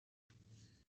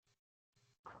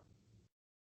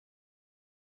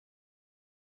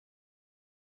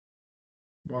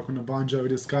Welcome to Bon Jovi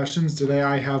Discussions. Today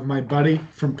I have my buddy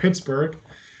from Pittsburgh,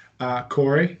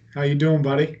 Corey. How you doing,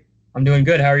 buddy? I'm doing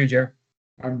good. How are you, Jer?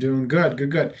 I'm doing good,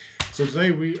 good, good. So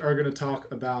today we are going to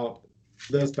talk about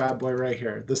this bad boy right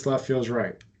here. This Left Feels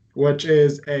Right, which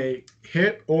is a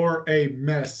hit or a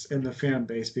miss in the fan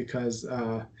base because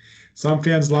some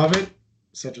fans love it,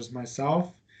 such as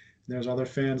myself. There's other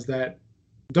fans that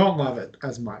don't love it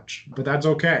as much, but that's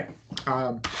okay.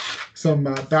 Um, some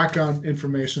background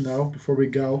information though before we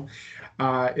go.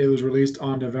 It was released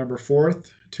on November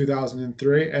 4th,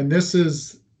 2003, and this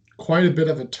is quite a bit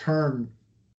of a turn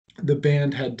the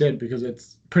band had did because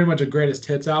it's pretty much a greatest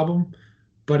hits album,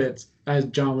 but it's, as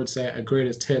John would say, a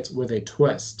greatest hits with a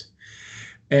twist.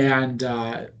 And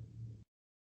I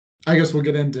guess we'll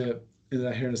get into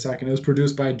that here in a second. It was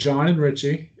produced by John and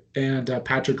Richie and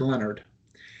Patrick Leonard.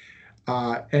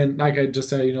 And like I just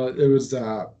said, it was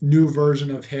a new version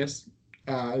of hits.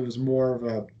 It was more of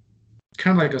a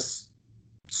kind of like a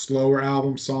slower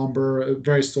album, somber,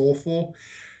 very soulful.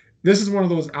 This is one of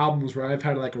those albums where I've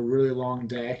had like a really long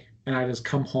day and I just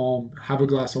come home, have a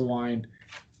glass of wine,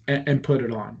 and put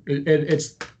it on.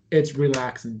 It's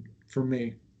relaxing for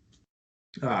me.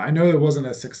 I know it wasn't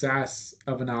a success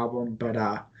of an album,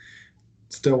 but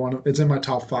still it's in my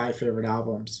top five favorite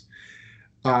albums.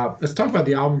 Let's talk about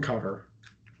the album cover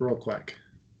real quick.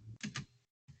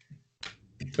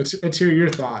 Let's hear your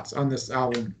thoughts on this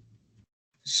album.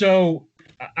 So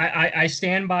I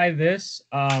stand by this,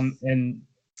 and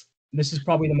this is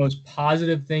probably the most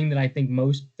positive thing that I think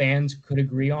most fans could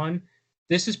agree on.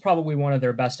 This is probably one of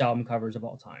their best album covers of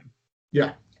all time.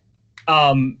 Yeah.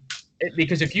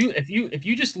 Because if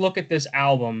you just look at this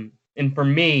album, and for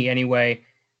me anyway,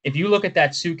 if you look at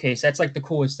that suitcase, that's like the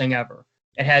coolest thing ever.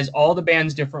 It has all the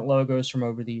band's different logos from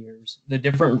over the years, the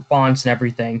different fonts and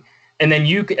everything. And then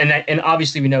and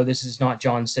obviously we know this is not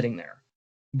John sitting there,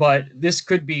 but this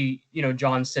could be,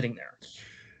 John sitting there.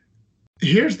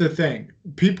 Here's the thing.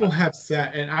 People have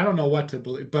said, and I don't know what to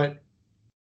believe, but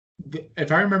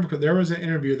if I remember, there was an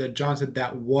interview that John said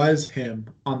that was him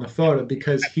on the photo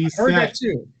because he heard said that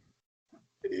too.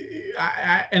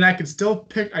 And I can still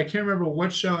pick, I can't remember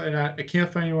what show, and I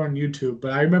can't find anywhere on YouTube,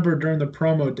 but I remember during the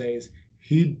promo days,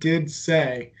 he did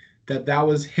say that that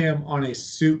was him on a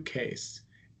suitcase,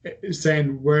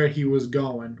 saying where he was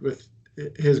going with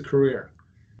his career.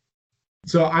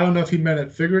 So I don't know if he meant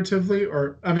it figuratively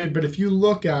but if you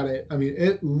look at it,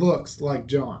 it looks like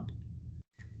John.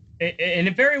 And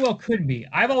it very well could be.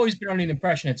 I've always been under the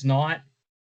impression it's not.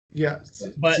 Yeah.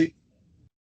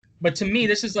 But to me,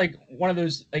 this is like one of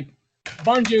those, like,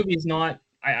 Bon Jovi is not,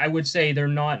 I would say they're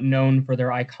not known for their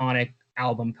iconic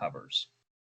album covers.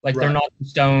 Like they're not the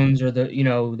Stones or the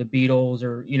Beatles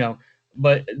or,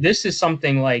 but this is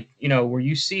something like, where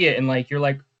you see it and like, you're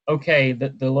like, okay,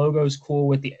 the logo's cool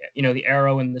with the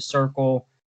arrow and the circle.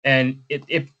 And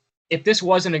if this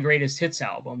wasn't a greatest hits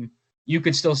album, you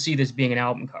could still see this being an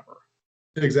album cover.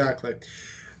 Exactly.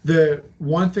 The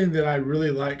one thing that I really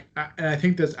like, and I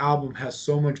think this album has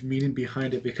so much meaning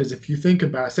behind it, because if you think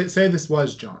about it, say this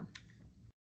was John,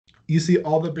 you see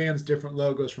all the band's different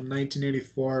logos from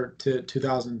 1984 to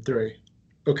 2003.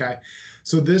 Okay.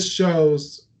 So this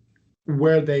shows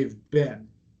where they've been.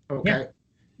 Okay. Yeah.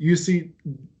 You see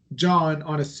John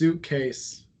on a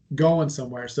suitcase going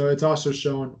somewhere. So it's also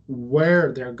showing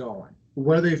where they're going,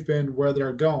 where they've been, where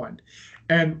they're going.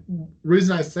 And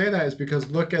reason I say that is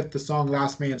because look at the song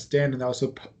 "Last Man Standing" that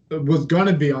was going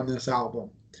to be on this album,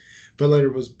 but later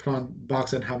was put on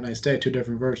Box and Have a Nice Day, two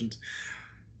different versions.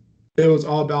 It was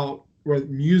all about where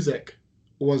music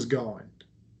was going,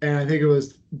 and I think it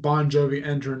was Bon Jovi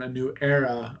entering a new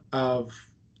era of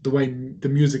the way the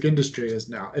music industry is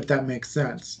now, if that makes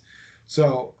sense.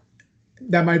 So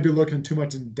that might be looking too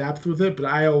much in depth with it, but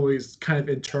I always kind of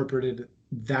interpreted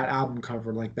that album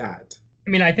cover like that. I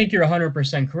mean, I think you're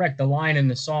 100% correct. The line in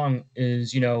the song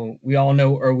is, we all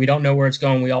know, or we don't know where it's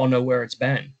going. We all know where it's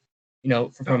been,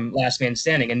 from Last Man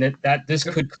Standing. And that this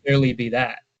could clearly be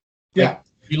that. Yeah. Like,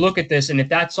 you look at this, and if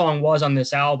that song was on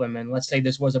this album, and let's say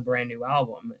this was a brand new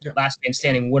album, Last Man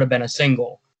Standing would have been a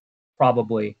single,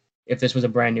 probably, if this was a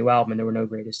brand new album and there were no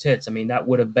greatest hits. I mean, that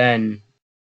would have been,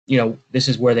 this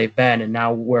is where they've been, and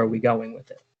now where are we going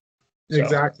with it? So.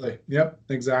 Exactly. Yep,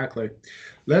 exactly.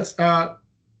 Let's I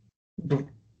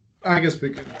guess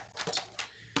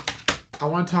I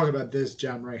want to talk about this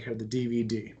gem right here, the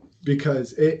DVD,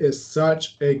 because it is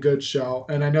such a good show.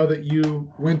 And I know that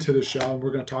you went to the show, and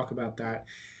we're going to talk about that.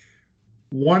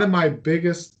 One of my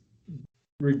biggest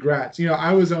regrets,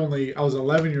 I was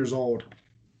 11 years old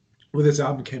when this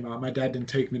album came out. My dad didn't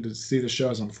take me to see the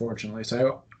shows, unfortunately.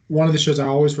 So one of the shows I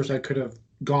always wish I could have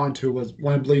gone to was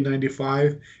Wembley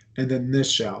 '95, and then this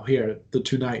show here, the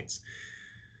 2 nights.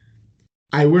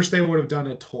 I wish they would have done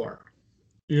a tour,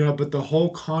 but the whole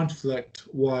conflict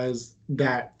was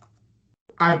that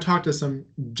I've talked to some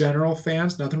general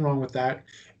fans, nothing wrong with that.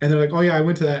 And they're like, oh, yeah, I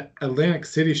went to that Atlantic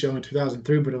City show in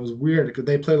 2003, but it was weird because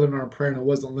they played Living on a Prayer and it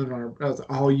wasn't Living on a. I was like,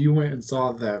 oh, you went and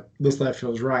saw the This Life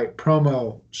Feels Right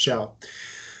promo show.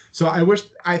 So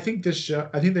I think this show,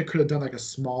 I think they could have done like a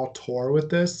small tour with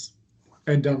this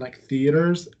and done like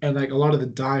theaters, and like a lot of the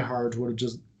diehards would have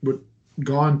just would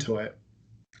gone to it.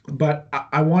 But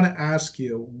I want to ask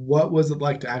you, what was it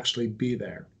like to actually be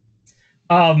there?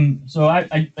 So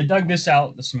I dug this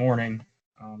out this morning.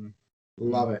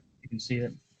 Love it. You can see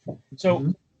it.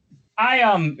 So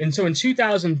Mhm. and so in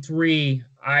 2003,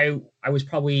 I was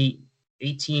probably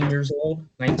 18 years old,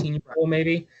 19 years old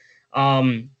maybe.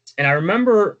 And I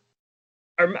remember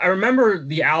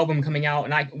the album coming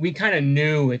out, and we kind of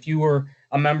knew if you were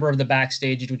a member of the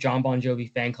Backstage with John Bon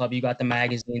Jovi fan club, you got the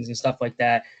magazines and stuff like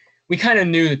that. We kind of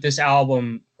knew that this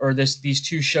album or these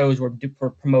two shows were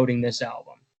promoting this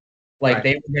album. Like Right.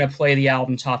 they were going to play the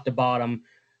album top to bottom.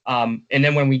 And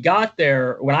then when I got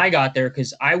there,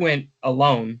 because I went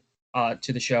alone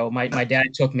to the show, my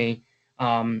dad took me,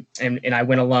 and I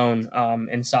went alone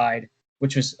inside,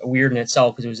 which was weird in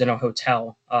itself because it was in a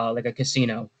hotel, like a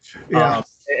casino. Yeah.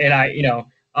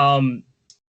 And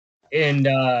and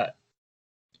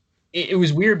it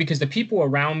was weird because the people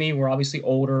around me were obviously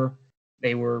older.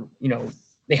 They were,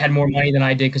 they had more money than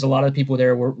I did because a lot of the people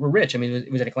there were rich. I mean,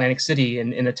 it was at Atlantic City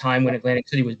in a time when Atlantic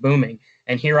City was booming.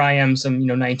 And here I am, some,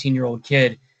 19-year-old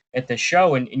kid at the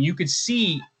show. And you could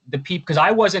see the people, because I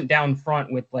wasn't down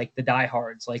front with like the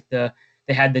diehards, like they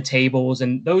had the tables,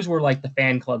 and those were like the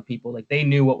fan club people. Like they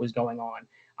knew what was going on.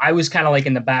 I was kind of like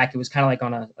in the back. It was kind of like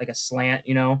on a slant,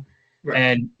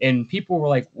 Right. and people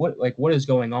were what is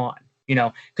going on?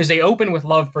 Because they open with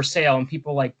Love for Sale, and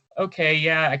people like, okay,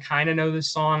 yeah, I kind of know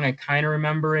this song. I kind of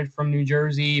remember it from New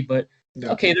Jersey, but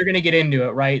Yeah. okay, they're going to get into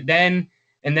it, right?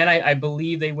 And then I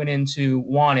believe they went into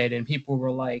Wanted, and people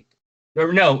were like,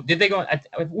 or no, did they go?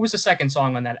 What was the second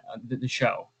song on that the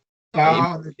show?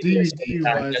 The DVD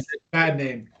was Bad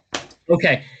Name.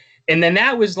 Okay, and then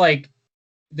that was like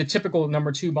the typical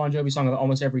number two Bon Jovi song of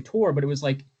almost every tour, but it was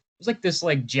like this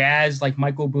like jazz, like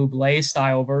Michael Bublé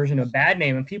style version of Bad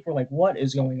Name, and people were like, what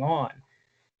is going on?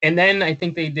 And then I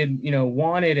think they did,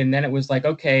 Wanted, and then it was like,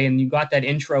 okay, and you got that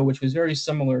intro, which was very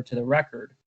similar to the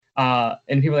record.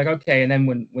 And people were like, okay, and then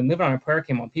when Living on a Prayer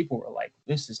came on, people were like,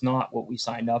 this is not what we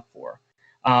signed up for.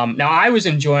 Now I was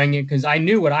enjoying it because I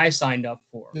knew what I signed up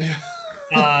for. Yeah.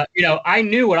 I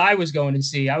knew what I was going to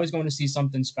see. I was going to see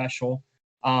something special.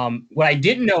 What I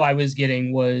didn't know I was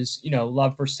getting was,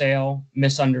 Love for Sale,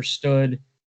 Misunderstood,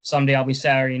 Someday I'll Be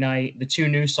Saturday Night, the two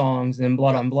new songs, and then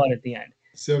Blood on Blood at the end.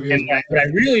 Sylvia's And what I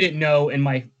really didn't know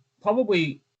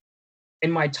probably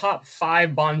in my top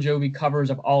 5 Bon Jovi covers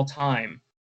of all time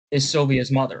is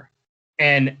Sylvia's Mother.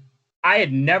 And I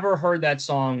had never heard that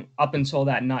song up until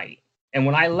that night. And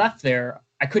when I left there,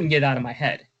 I couldn't get it out of my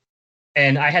head.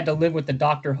 And I had to live with the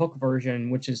Dr. Hook version,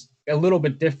 which is a little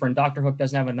bit different. Dr. Hook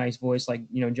doesn't have a nice voice like,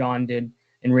 John did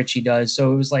and Richie does.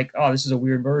 So it was like, oh, this is a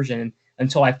weird version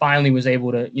until I finally was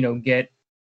able to, get,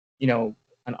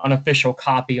 an unofficial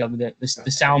copy of the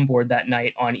soundboard that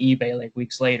night on eBay like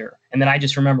weeks later. And then I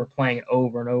just remember playing it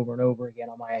over and over and over again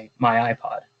on my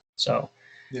iPod. So,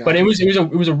 Yeah. But it was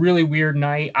a really weird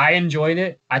night. I enjoyed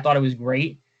it. I thought it was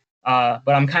great. But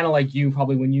I'm kind of like you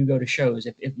probably when you go to shows.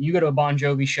 If you go to a Bon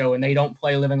Jovi show and they don't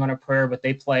play Living on a Prayer, but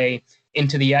they play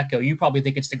Into the Echo, you probably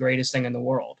think it's the greatest thing in the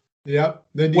world. Yep.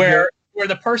 Then where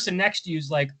the person next to you is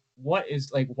like, what is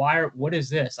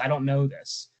this? I don't know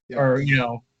this. Yeah. Or,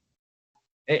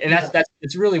 and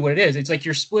that's really what it is. It's like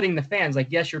you're splitting the fans. Like,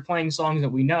 yes, you're playing songs that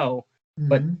we know,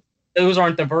 but those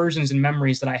aren't the versions and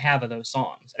memories that I have of those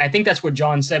songs. And I think that's what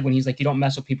John said when he's like, you don't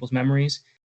mess with people's memories.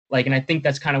 Like, and I think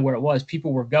that's kind of where it was.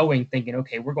 People were going thinking,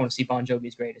 okay, we're going to see Bon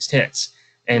Jovi's greatest hits.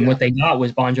 And what they got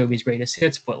was Bon Jovi's greatest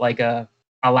hits, but like a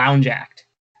lounge act.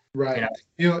 Right.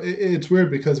 It's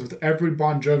weird because with every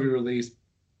Bon Jovi release,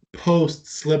 post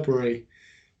Slippery,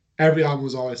 every album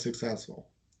was always successful.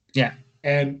 Yeah.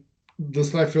 And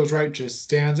This Life Feels Right just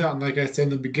stands out. And like I said in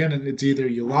the beginning, it's either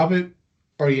you love it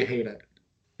or you hate it,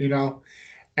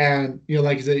 And,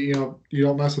 like you said, you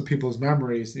don't mess with people's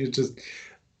memories. It's just,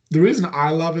 the reason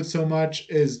I love it so much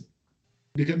is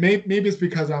because maybe it's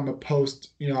because I'm a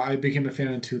post, I became a fan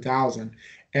in 2000.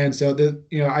 And so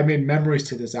I made memories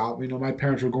to this album. My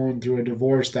parents were going through a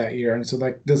divorce that year. And so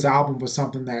like this album was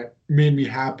something that made me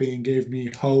happy and gave me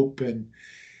hope and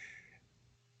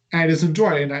I just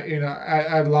enjoy it. And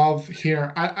I love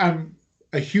hearing, I'm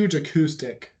a huge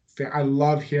acoustic fan. I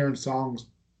love hearing songs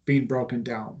being broken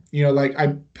down. Like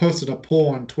I posted a poll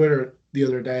on Twitter the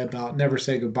other day about Never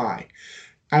Say Goodbye.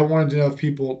 I wanted to know if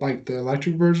people like the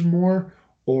electric version more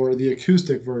or the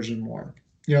acoustic version more.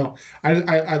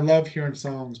 I love hearing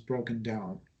songs broken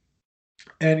down.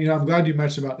 And I'm glad you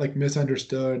mentioned about like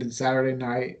Misunderstood and Saturday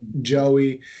Night,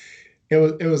 Joey.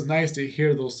 It was nice to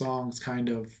hear those songs kind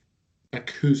of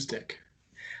acoustic.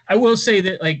 I will say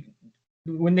that like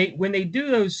when they do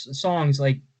those songs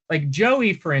like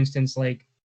Joey, for instance, like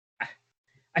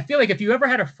I feel like if you ever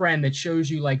had a friend that shows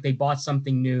you like they bought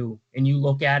something new and you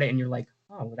look at it and you're like,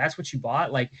 oh, well, that's what you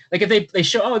bought. Like if they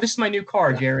show, oh, this is my new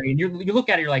car, Yeah. Jerry, and you look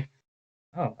at it, you're like,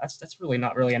 oh, that's really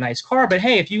not really a nice car, but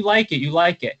hey, if you like it, you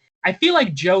like it. I feel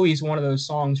like Joey's one of those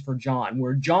songs for John,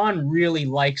 where John really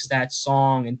likes that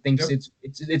song and thinks Yep.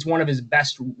 it's one of his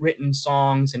best written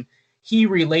songs, and he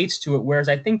relates to it. Whereas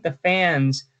I think the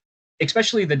fans,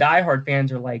 especially the diehard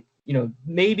fans, are like,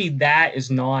 maybe that is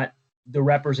not the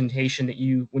representation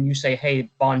that when you say,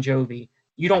 hey, Bon Jovi,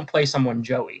 you don't play someone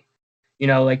Joey.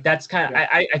 Like that's kind of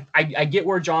Yeah. I get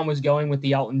where John was going with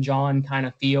the Elton John kind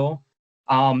of feel.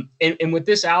 And with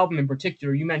this album in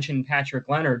particular, you mentioned Patrick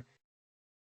Leonard.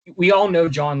 We all know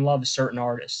John loves certain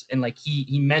artists, and like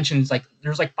he mentions like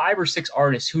there's like 5 or 6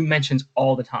 artists who mentions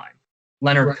all the time.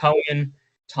 Leonard Right. Cohen,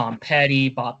 Tom Petty,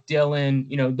 Bob Dylan,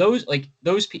 those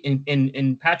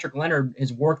and Patrick Leonard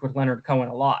has worked with Leonard Cohen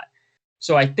a lot.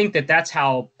 So I think that's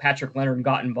how Patrick Leonard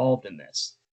got involved in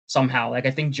this somehow. Like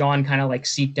I think John kind of like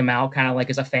seeked him out kind of like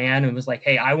as a fan and was like,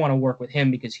 hey, I want to work with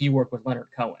him because he worked with Leonard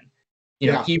Cohen.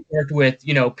 Yeah. He worked with,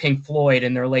 Pink Floyd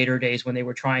in their later days when they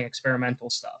were trying experimental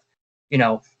stuff.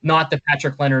 Not the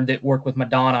Patrick Leonard that worked with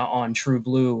Madonna on True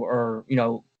Blue or,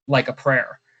 Like a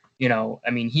Prayer.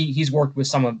 I mean, he's worked with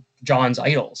some of John's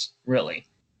idols, really.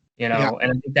 Yeah.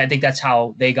 And I think that's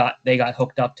how they got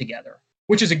hooked up together,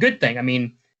 which is a good thing. I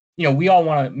mean, we all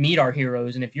want to meet our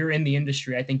heroes, and if you're in the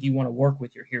industry, I think you want to work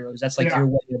with your heroes. That's like Yeah. your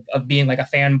way of being like a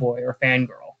fanboy or a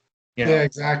fangirl. Yeah,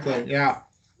 exactly. Yeah.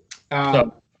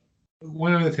 So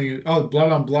One other thing, oh,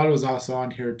 Blood on Blood was also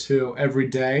on here too. Every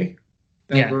day,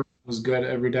 that yeah, version was good.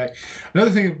 Every day.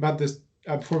 Another thing about this,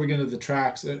 before we get into the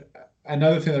tracks,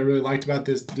 another thing I really liked about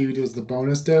this DVD was the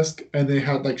bonus disc, and they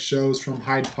had like shows from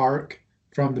Hyde Park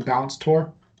from the Bounce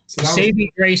tour. So the that was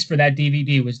saving grace for that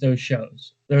DVD was those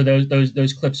shows. There were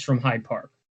those clips from Hyde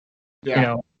Park.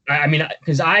 yeah, I mean,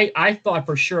 because I thought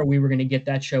for sure we were going to get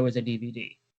that show as a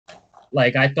DVD.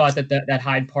 Like I thought that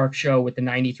Hyde Park show with the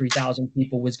 93,000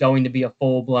 people was going to be a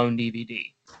full blown DVD.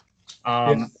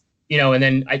 yeah, And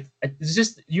then it's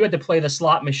just you had to play the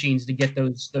slot machines to get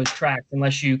those tracks,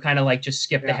 unless you kind of like just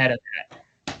skipped yeah, ahead of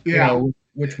that, yeah.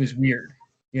 which was weird.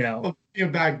 Well,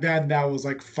 back then that was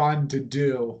like fun to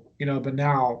do, but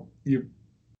now you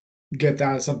get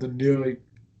that as something new.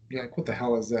 You're like, what the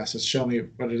hell is this? Just show me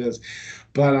what it is.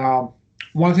 But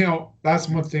that's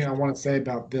one thing I want to say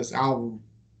about this album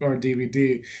or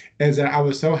DVD is that I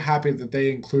was so happy that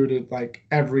they included like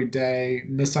Everyday,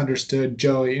 Misunderstood,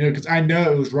 Joey, because I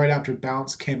know it was right after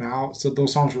Bounce came out, so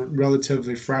those songs were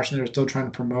relatively fresh and they were still trying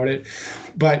to promote it.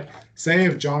 But say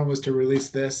if John was to release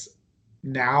this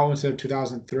now instead of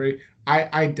 2003,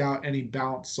 I doubt any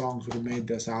Bounce songs would have made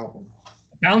this album.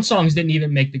 Bounce songs didn't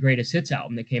even make the greatest hits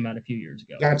album that came out a few years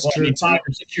ago. That's Well, I true mean, too. 5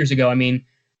 or 6 years ago. I mean,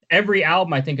 every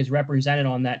album I think is represented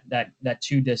on that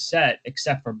 2 disc set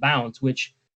except for Bounce,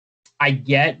 which I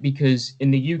get because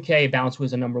in the UK, Bounce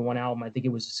was a #1 album. I think it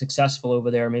was successful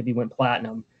over there, maybe went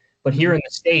platinum. But here in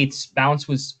the States, Bounce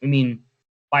was, I mean,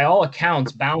 by all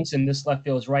accounts, Bounce in This Left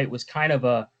Feels Right was kind of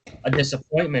a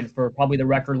disappointment for probably the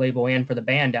record label and for the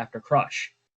band after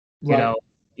Crush. You Right.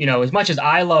 know, as much as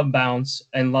I love Bounce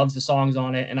and loves the songs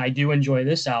on it, and I do enjoy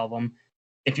this album,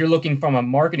 if you're looking from a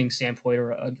marketing standpoint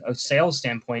or a sales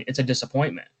standpoint, it's a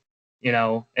disappointment.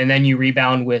 And then you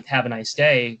rebound with Have a Nice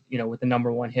Day, with the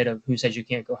 #1 hit of Who Says You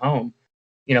Can't Go Home,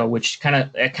 which kind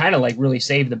of like really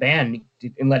saved the band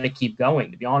and let it keep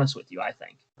going, to be honest with you, I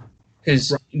think.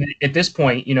 Because at this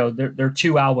point, they're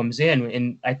 2 albums in,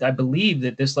 and I believe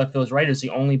that This Left Feels Right is the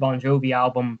only Bon Jovi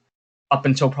album up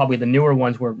until probably the newer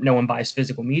ones where no one buys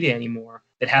physical media anymore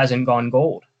that hasn't gone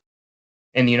gold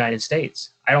in the United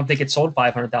States. I don't think it sold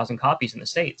 500,000 copies in the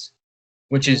States,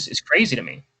 which is crazy to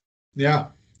me. Yeah.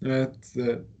 It's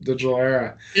the digital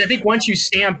era. I think once you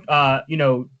stamp,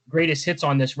 greatest hits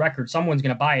on this record, someone's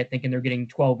going to buy it thinking they're getting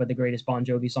 12 of the greatest Bon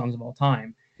Jovi songs of all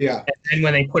time. Yeah. And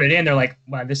when they put it in, they're like,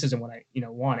 well, this isn't what I,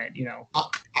 wanted,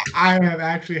 I have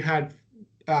actually had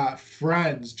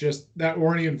friends just that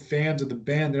weren't even fans of the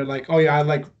band. They're like, oh yeah, I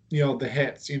like, the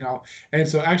hits, And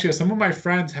so actually some of my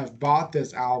friends have bought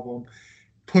this album,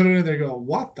 put it in there, go,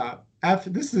 what the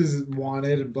this is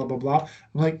Wanted and blah blah blah.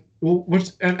 I'm like, well, which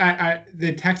and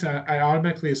they text and I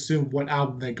automatically assume what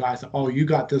album they got. I said, oh, you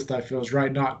got This Life Feels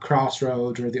Right, not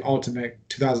Crossroads or the Ultimate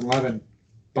 2011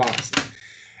 box.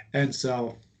 And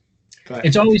so, but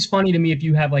It's always funny to me if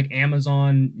you have like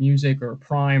Amazon Music or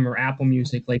Prime or Apple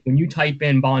Music, like when you type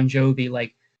in Bon Jovi,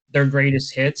 like their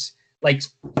greatest hits, like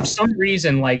for some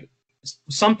reason, like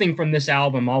something from this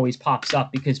album always pops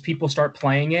up because people start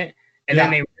playing it and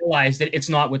then yeah, they realize that it's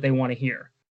not what they want to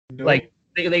hear. Like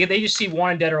nope, they just see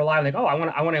Wanted Dead or Alive, like, oh, I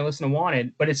want to listen to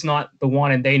Wanted, but it's not the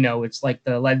Wanted they know. It's like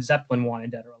the Led Zeppelin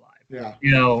Wanted Dead or Alive. yeah.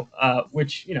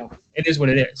 Which it is what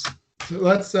it is. So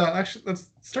let's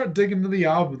start digging into the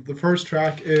album. The first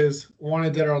track is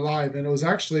Wanted Dead or Alive, and it was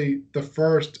actually the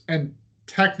first and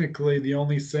technically the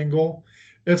only single.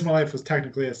 It's My Life was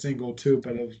technically a single too,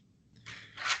 but it was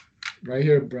right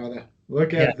here, brother.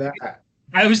 Look Yeah. at that.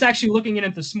 I was actually looking at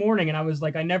it this morning, and I was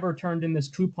like, I never turned in this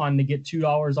coupon to get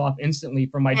 $2 off instantly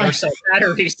for my Duracell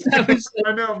batteries.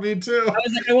 I know, me too. I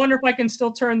was like, I wonder if I can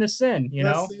still turn this in.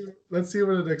 Let's see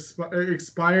when it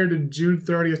expired in June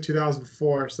 30th,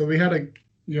 2004. So we had a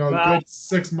good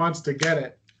 6 months to get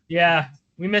it. Yeah,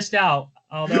 we missed out.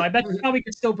 Although I bet you probably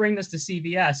could still bring this to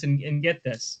CVS and get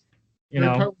this. They're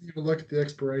probably going to look at the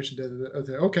expiration date.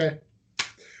 Okay.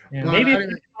 Yeah, maybe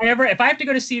if I have to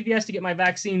go to CVS to get my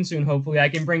vaccine soon, hopefully I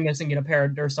can bring this and get a pair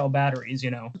of Duracell batteries.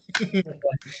 One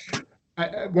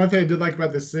thing I did like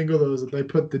about this single though is that they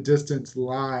put The Distance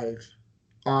live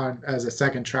on as a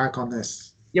second track on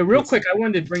this. Yeah, real quick, I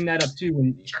wanted to bring that up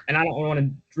too, and I don't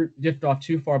want to drift off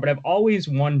too far, but I've always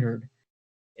wondered,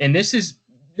 and this is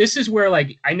where,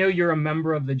 like, I know you're a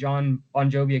member of the John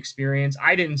Bon Jovi Experience.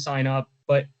 I didn't sign up,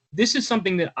 but this is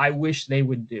something that I wish they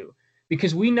would do.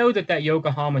 Because we know that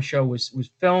Yokohama show was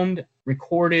filmed,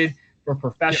 recorded for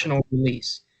professional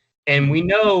release. And we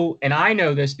know, and I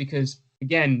know this because,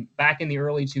 again, back in the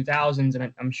early 2000s,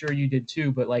 and I'm sure you did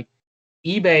too, but like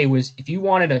eBay was, if you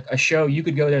wanted a show, you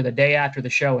could go there the day after the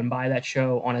show and buy that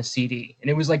show on a CD. And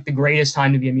it was like the greatest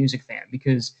time to be a music fan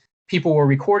because people were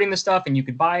recording the stuff and you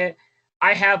could buy it.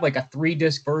 I have like a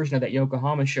 3-disc version of that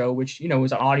Yokohama show, which,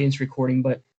 was an audience recording,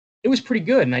 but it was pretty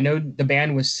good. And I know the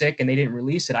band was sick and they didn't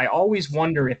release it. I always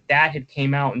wonder if that had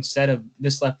came out instead of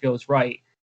This Left Feels Right,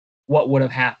 what would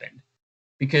have happened?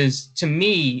 Because to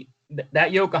me,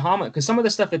 that Yokohama, because some of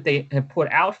the stuff that they have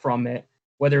put out from it,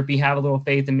 whether it be Have a Little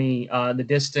Faith in Me, The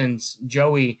Distance,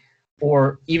 Joey,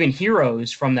 or even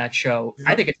Heroes from that show,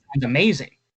 I think it sounds amazing.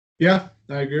 Yeah,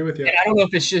 I agree with you. And I don't know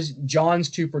if it's just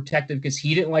John's too protective because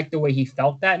he didn't like the way he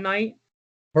felt that night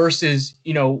versus,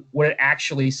 what it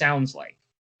actually sounds like.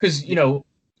 Because,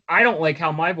 I don't like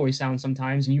how my voice sounds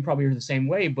sometimes, and you probably are the same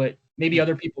way, but maybe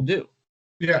other people do.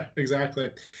 Yeah,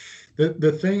 exactly.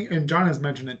 The thing, and John has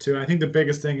mentioned it too, I think the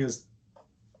biggest thing is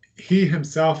he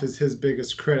himself is his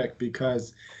biggest critic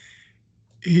because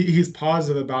he's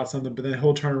positive about something, but then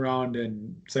he'll turn around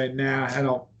and say, nah, I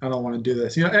don't want to do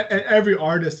this. And every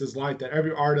artist is like that.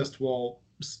 Every artist will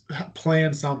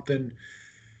plan something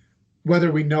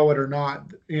whether we know it or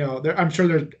not. I'm sure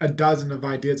there's a dozen of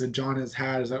ideas that John has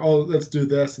had. It's like, oh, let's do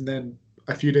this, and then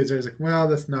a few days later, he's like, well,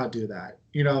 let's not do that.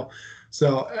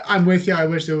 So I'm with you. I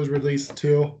wish it was released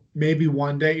too. Maybe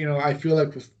one day. I feel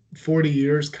like with 40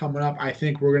 years coming up, I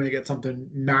think we're gonna get something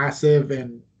massive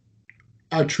and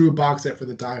a true box set for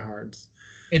the diehards.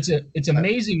 It's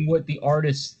amazing what the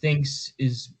artist thinks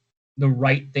is the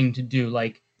right thing to do.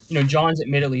 Like, John's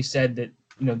admittedly said that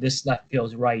This Left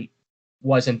Feels Right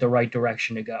wasn't the right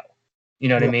direction to go. You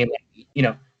know what I mean? Like,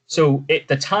 so at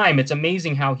the time, it's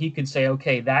amazing how he could say,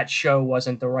 okay, that show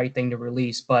wasn't the right thing to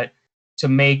release, but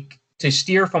to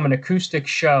steer from an acoustic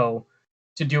show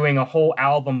to doing a whole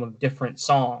album of different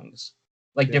songs,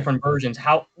 like different versions.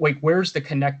 Where's the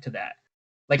connect to that?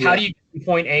 Like, how do you get from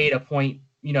point A to point,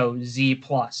 Z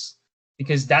plus?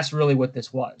 Because that's really what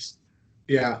this was.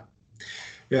 Yeah.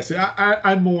 Yeah. See,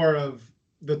 I'm more of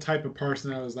the type of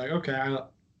person I was like, okay, I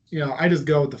just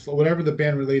go with the flow. Whatever the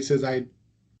band releases, I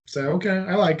say, okay,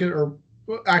 I like it. Or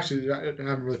actually, I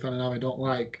haven't really found an album I don't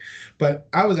like. But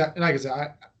like I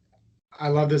said, I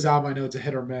love this album. I know it's a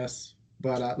hit or miss.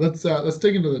 But let's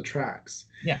dig into the tracks.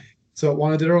 Yeah. So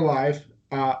Wanted Dead or Alive.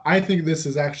 I think this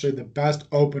is actually the best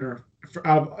opener.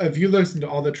 If you listen to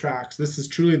all the tracks, this is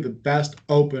truly the best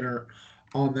opener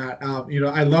on that album.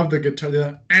 I love the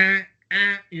guitar, I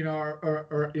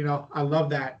love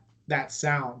that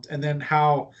sound, and then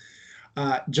how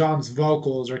John's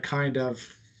vocals are kind of.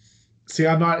 See,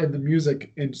 I'm not in the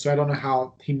music, and so I don't know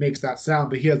how he makes that sound,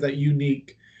 but he has that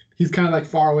unique. He's kind of like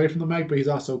far away from the mic, but he's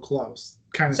also close.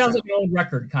 Kind of sounds like an old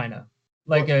record, kind of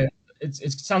like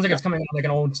it sounds like it's coming out like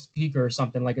an old speaker or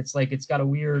something. Like it's got a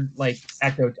weird like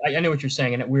echo. I know what you're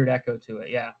saying, and a weird echo to it.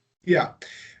 Yeah. Yeah.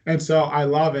 And so I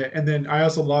love it. And then I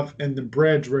also love in the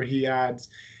bridge where he adds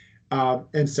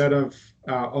instead of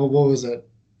what was it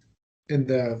in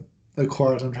the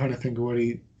chorus? I'm trying to think of what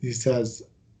he says.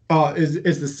 Oh,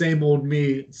 is the same old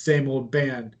me, same old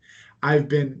band. I've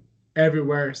been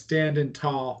everywhere, standing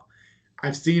tall.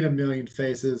 I've seen a million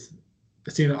faces.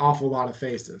 I've seen an awful lot of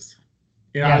faces.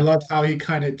 I Yeah. love how he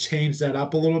kind of changed that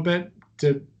up a little bit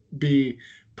to be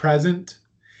present.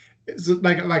 It's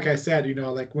like I said,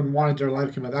 like when Wanted Their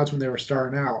Life came out, that's when they were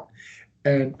starting out,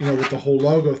 and with the whole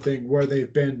logo thing, where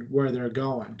they've been, where they're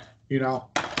going. You know,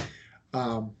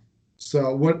 um,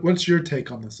 so what's your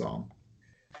take on the song?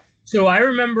 So I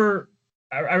remember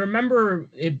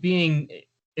it being,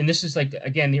 and this is like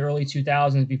again the early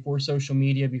 2000s, before social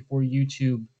media, before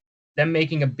YouTube, them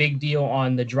making a big deal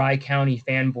on the Dry County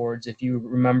fan boards. If you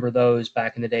remember those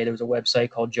back in the day, there was a website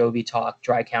called Jovi Talk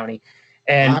Dry County,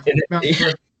 I and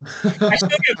remember. I still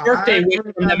get a birthday I wish from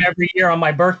them remember. every year on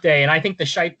my birthday, and I think the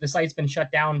site's been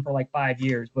shut down for like 5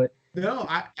 years. But No,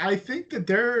 I think that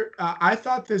they're. I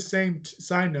thought the same.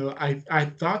 Side note, I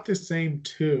thought the same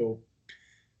too.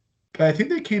 But I think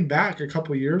they came back a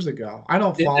couple years ago. I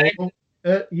don't did follow they?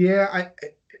 them. Yeah,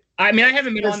 I mean, I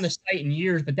haven't been on it's, the site in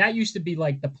years, but that used to be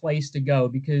like the place to go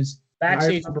because I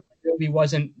backstage remember. Jovi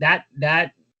wasn't that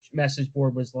message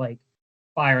board was like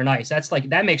fire and ice. That's like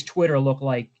that makes Twitter look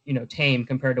like tame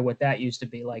compared to what that used to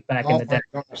be like back in Oh the day.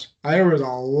 my gosh, there was a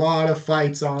lot of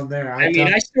fights on there. I I mean,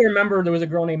 tell. I still remember there was a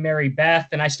girl named Mary Beth,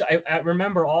 and I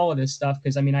remember all of this stuff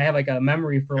because I mean I have like a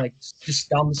memory for like just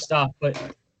dumb stuff.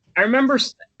 But I remember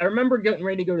I remember getting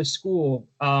ready to go to school.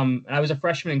 I was a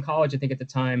freshman in college, I think at the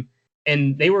time,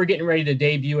 and they were getting ready to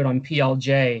debut it on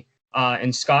PLJ.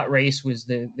 And Scott Race was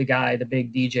the guy, the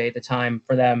big DJ at the time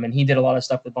for them, and he did a lot of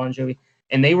stuff with Bon Jovi.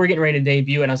 And they were getting ready to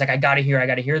debut, and I was like, I gotta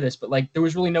hear this. But like, there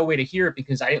was really no way to hear it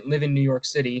because I didn't live in New York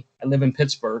City. I live in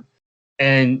Pittsburgh,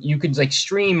 and you could like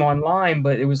stream online,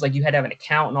 but it was like you had to have an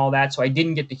account and all that. So I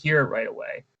didn't get to hear it right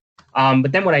away.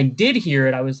 But then when I did hear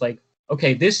it, I was like,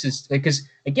 okay, this is because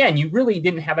again, you really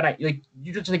didn't have it. Like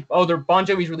you just think, oh, they're Bon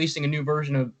Jovi's releasing a new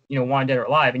version of Wanted Dead or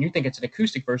Alive, and you think it's an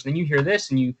acoustic version. Then you hear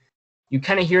this, and you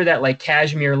kind of hear that like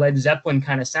Kashmir, Led Zeppelin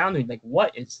kind of sound. And like,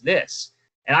 what is this?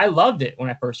 And I loved it when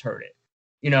I first heard it.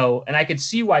 And I could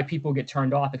see why people get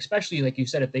turned off, especially like you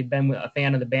said, if they've been a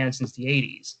fan of the band since the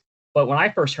 '80s. But when I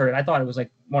first heard it, I thought it was like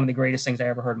one of the greatest things I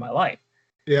ever heard in my life.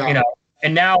 You Yeah. know,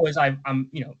 and now as I'm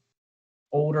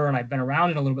older and I've been around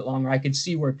it a little bit longer, I could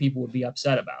see where people would be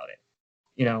upset about it.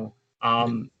 You know,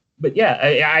 but yeah,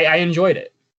 I enjoyed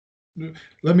it.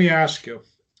 Let me ask you.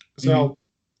 Mm-hmm. So,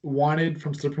 Wanted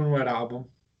from Slippery When Wet album,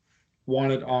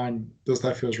 Wanted on This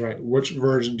Life Feels Right. Which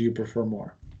version do you prefer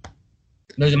more?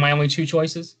 Those are my only two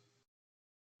choices.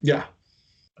 Yeah.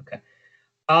 Okay.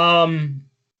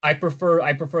 I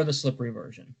prefer the slippery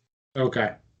version.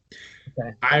 Okay.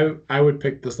 Okay. I would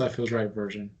pick This Life Feels Right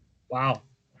version. Wow.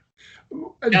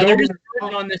 Now Don't there get is me a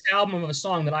version wrong. on this album of a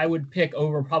song that I would pick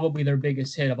over probably their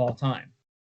biggest hit of all time.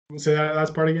 Say that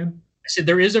last part again. I said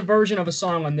there is a version of a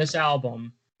song on this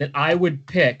album that I would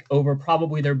pick over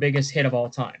probably their biggest hit of all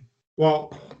time.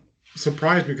 Well,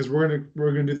 surprise because we're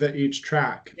gonna do that each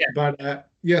track. Yeah. But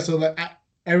yeah, so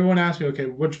everyone asks me, okay,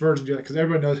 which version do you like? Because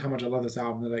everyone knows how much I love this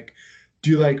album. They're like, do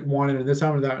you like Wanted in this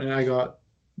album or that? And I go,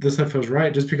 This Life Feels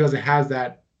Right, just because it has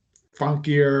that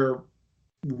funkier,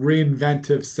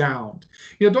 reinventive sound.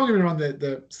 Don't get me wrong,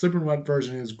 the Slippery When Wet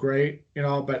version is great,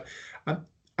 but I,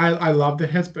 I love the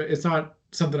hits, but it's not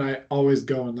something I always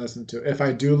go and listen to. If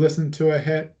I do listen to a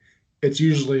hit, it's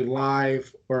usually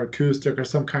live or acoustic or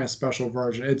some kind of special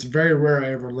version. It's very rare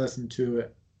I ever listen to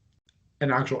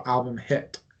an actual album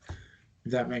hit,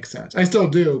 if that makes sense. I still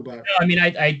do, but No, I mean,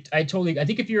 I totally. I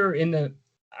think if you're in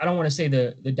I don't want to say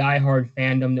the diehard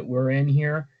fandom that we're in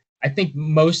here. I think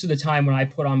most of the time when I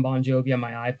put on Bon Jovi on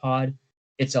my iPod,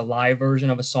 it's a live version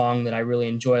of a song that I really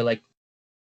enjoy.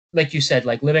 Like you said,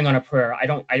 like Living on a Prayer.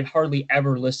 I hardly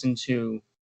ever listen to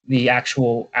the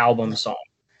actual album song,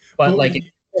 but but like when if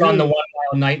you you put on the do, One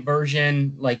Wild Night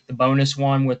version, like the bonus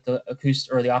one with the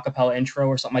acoustic or the acapella intro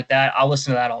or something like that, I'll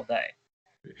listen to that all day.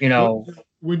 You but know,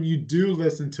 when you do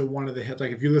listen to one of the hits,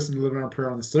 like if you listen to Living on a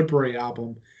Prayer on the Slippery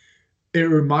album, it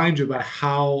reminds you about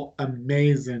how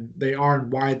amazing they are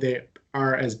and why they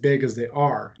are as big as they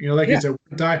are. Like you yeah, said,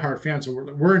 we're diehard fans, so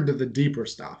we're into the deeper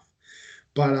stuff.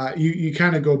 But you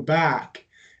kind of go back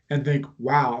and think,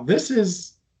 wow, this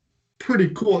is pretty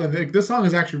cool. And this song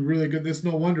is actually really good. There's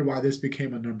no wonder why this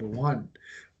became a number one.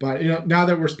 But now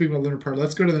that we're speaking of Living on Prayer,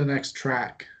 let's go to the next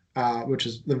track, which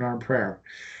is Living on Prayer.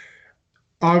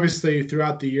 obviously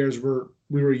throughout the years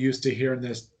we were used to hearing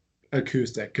this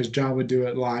acoustic because John would do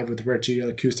it live with Richie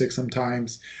acoustic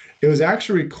sometimes. It was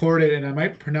actually recorded, and I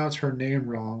might pronounce her name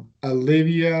wrong,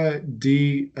 Olivia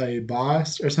D.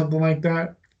 Boss or something like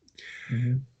that.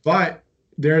 Mhm. But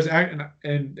there's a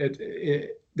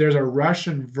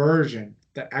Russian version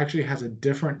that actually has a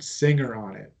different singer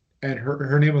on it, and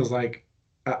her name was like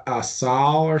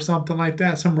Asal or something like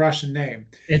that, some Russian name.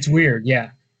 It's weird,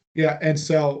 yeah. Yeah, and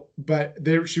so, but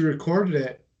she recorded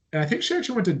it, and I think she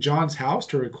actually went to John's house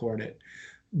to record it.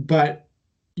 But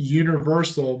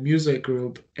Universal Music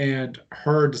Group and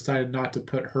her decided not to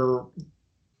put her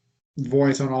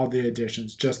voice on all the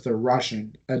editions, just the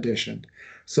Russian edition.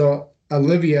 So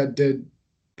Olivia did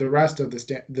the rest of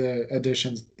the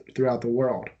editions throughout the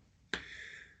world.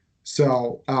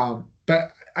 So,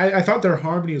 but I thought their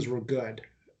harmonies were good.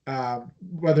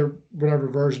 Whatever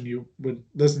version you would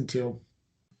listen to,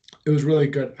 it was really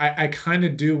good. I kind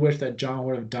of do wish that John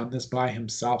would have done this by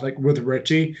himself, like with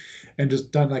Richie, and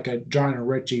just done like a John and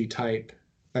Richie type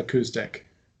acoustic.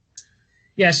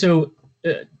 Yeah, so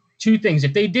two things.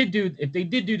 If they did do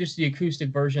just the acoustic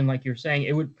version like you're saying,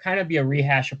 it would kind of be a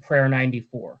rehash of Prayer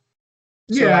 94.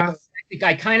 So I Yeah, think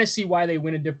I kind of see why they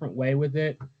went a different way with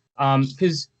it.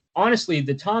 Because honestly,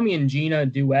 the Tommy and Gina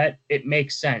duet, it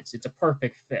makes sense. It's a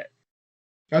perfect fit.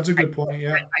 that's a I, good point.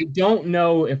 Yeah. I don't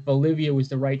know if Olivia was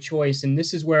the right choice, and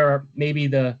this is where maybe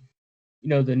the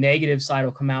negative side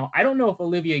will come out. I don't know if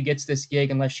Olivia gets this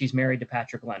gig unless she's married to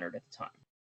Patrick Leonard at the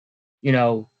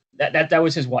time. That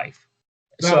was his wife.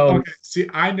 No, So okay. See,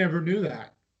 I never knew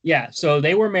that. yeah, so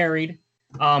they were married.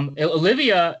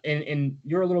 Olivia, and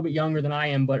you're a little bit younger than I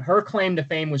am, but her claim to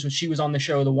fame was when she was on the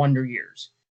show The Wonder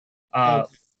Years. Uh,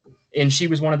 Okay. and she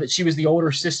was she was the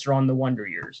older sister on The Wonder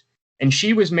Years. And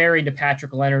she was married to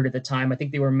Patrick Leonard at the time. I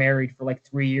think they were married for like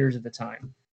 3 years at the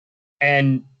time.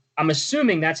 And I'm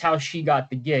assuming that's how she got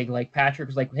the gig. Like Patrick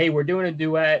was like, "Hey, we're doing a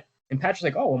duet," and Patrick's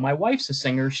like, "Oh, well, my wife's a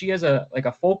singer. She has a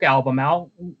folk album out.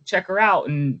 Check her out."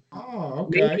 And Oh,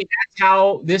 maybe okay. that's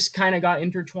how this kind of got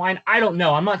intertwined. I don't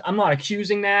know. I'm not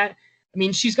accusing that. I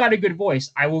mean, she's got a good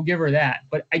voice. I will give her that.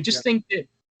 But I Yeah. just think that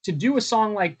to do a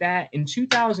song like that in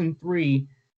 2003,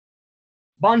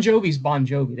 Bon Jovi's Bon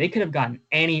Jovi. They could have gotten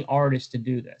any artist to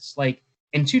do this. Like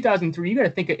in 2003, you got to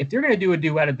think if they're going to do a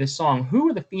duet of this song, who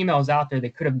are the females out there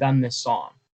that could have done this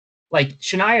song? Like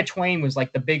Shania Twain was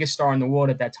like the biggest star in the world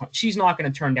at that time. She's not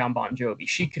going to turn down Bon Jovi.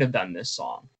 She could have done this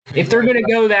song. If they're going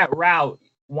to go that route,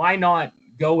 why not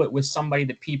go it with somebody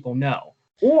that people know?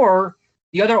 Or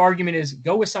the other argument is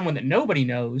go with someone that nobody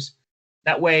knows.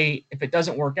 That way, if it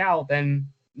doesn't work out, then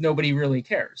nobody really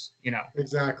cares, you know?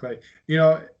 Exactly. You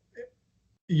know,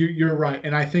 you're right,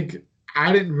 and I think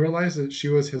I didn't realize that she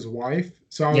was his wife,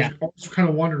 so I was Yeah. also kind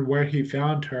of wondering where he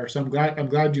found her. So I'm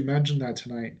glad you mentioned that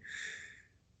tonight.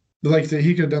 Like that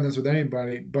he could have done this with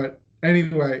anybody, but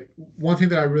anyway, one thing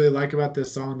that I really like about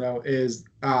this song though is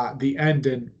the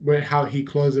ending, where how he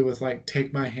closed it with like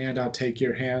 "Take my hand, I'll take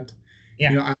your hand." You Yeah.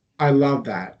 know, I love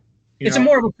that. You It's a know,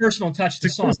 more of a personal touch to the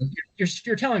it's song.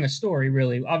 You're telling a story,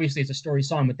 really. Obviously, it's a story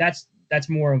song, but that's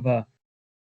more of a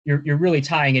you're really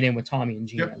tying it in with Tommy and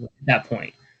Gina yep, at that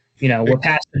point. We're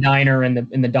past the diner and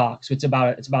the docks. So it's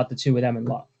about the two of them in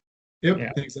love. You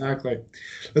yep, know, exactly.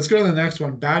 Let's go to the next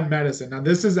one, "Bad Medicine." Now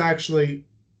this is actually,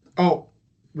 oh,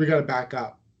 we got to back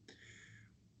up.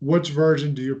 Which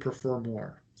version do you prefer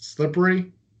more,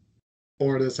 "Slippery"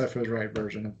 or this "I Feel Right"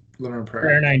 version of "Living on Prayer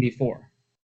Prayer"? 94.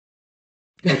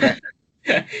 Okay.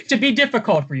 To be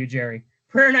difficult for you, Jerry.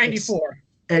 Prayer Ex- 94.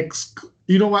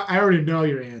 you know what? I already know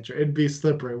your answer. It'd be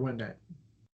 "Slippery," wouldn't it?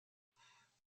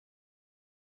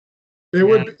 It Yeah.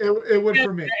 would. It would Yeah,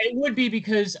 for me. it would be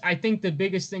because I think the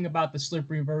biggest thing about the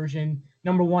Slippery version,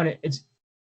 number one,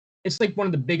 it's like one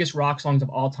of the biggest rock songs of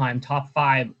all time, top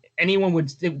five. Anyone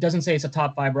would it doesn't say it's a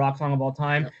top five rock song of all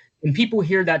time. Yeah. When people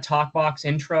hear that talk box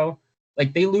intro,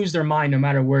 like they lose their mind no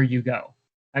matter where you go.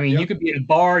 I mean, you Yep. could be at a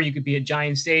bar, you could be at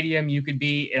Giant Stadium, you could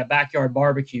be at a backyard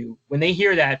barbecue. When they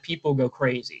hear that, people go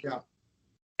crazy. Yeah.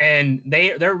 And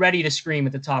they're ready to scream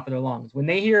at the top of their lungs. When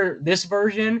they hear this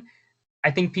version,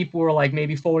 I think people were like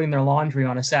maybe folding their laundry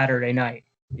on a Saturday night.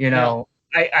 You Yeah. know,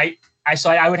 I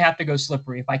would have to go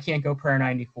Slippery if I can't go Prayer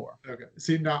 94. Okay.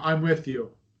 See, now I'm with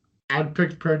you. I'd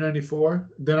pick Prayer 94,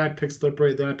 then I'd pick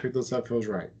 "Slippery," then I'd pick "This That Feels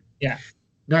Right." Yeah.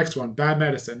 Next one, "Bad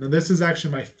Medicine." Now this is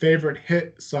actually my favorite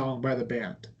hit song by the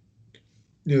band.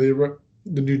 The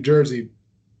New Jersey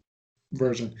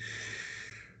version.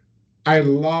 I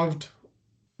loved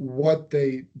what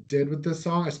they did with this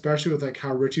song, especially with like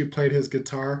how Richie played his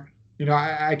guitar.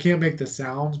 I can't make the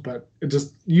sounds, but it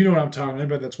just, what I'm talking about.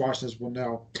 Anybody that's watched this will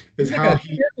know, is It's like how a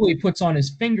he, circle he puts on his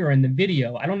finger in the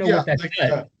video. I don't know yeah, what that like,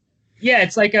 does. Yeah,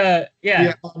 it's like a yeah,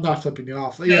 yeah. I'm not flipping you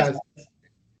off. No, Yeah, it's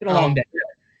been a long um, day.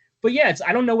 But yeah, it's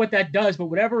I don't know what that does, but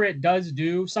whatever it does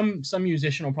do, some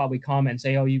musician will probably comment and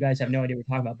say, "Oh, you guys have no idea what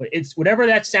we're talking about." But it's whatever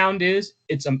that sound is,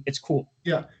 it's cool.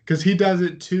 yeah, because he does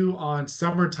it too on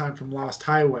 "Summertime" from Lost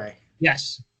Highway.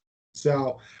 Yes.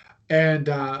 So, and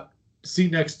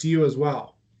 "Seat Next to You" as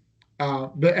well.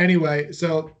 But anyway,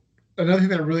 so another thing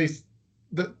that really,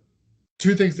 the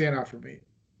two things stand out for me: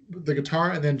 the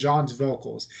guitar and then John's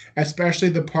vocals, especially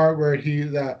the part where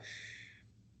he's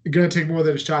gonna take more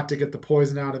than a shot to get the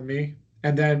poison out of me,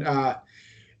 and then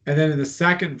in the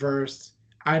second verse,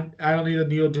 I don't need a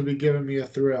needle to be giving me a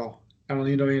thrill. I don't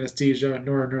need no anesthesia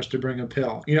nor a nurse to bring a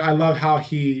pill. I love how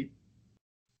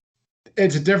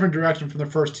it's a different direction from the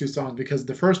first two songs, because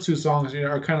the first two songs,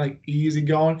 are kind of like easy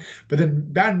going, but then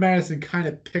Bad Medicine kind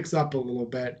of picks up a little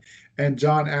bit, and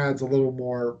John adds a little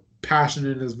more passion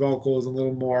in his vocals, a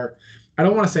little more. I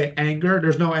don't want to say anger.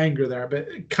 There's no anger there, but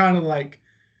kind of like,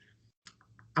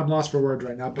 I'm lost for words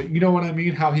right now. But you know what I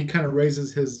mean? How he kind of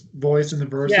raises his voice in the Yeah.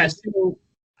 verses. So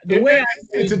the It, way I it's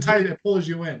always enticing. It pulls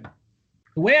you in.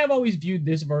 the way I've always viewed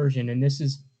this version, and this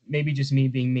is maybe just me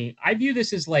being me, I view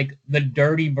this as like the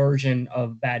dirty version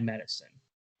of Bad Medicine.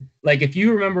 Like if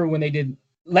you remember when they did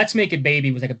Let's Make It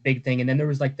Baby was like a big thing, and then there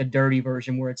was like the dirty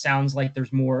version where it sounds like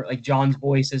there's more like John's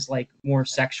voice is like more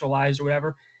sexualized or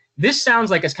whatever. This sounds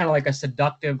like it's kind of like a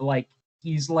seductive, like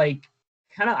he's like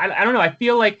kind of I don't know. I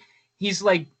feel like he's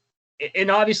like, and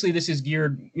obviously this is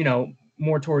geared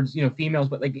more towards females,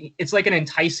 but like it's like an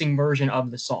enticing version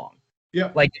of the song. Yeah.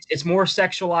 Like it's more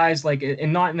sexualized, like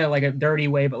and not in like a dirty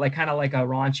way, but like kind of like a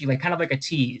raunchy, like kind of like a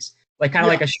tease, like kind of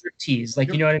Yeah. like a strip tease, like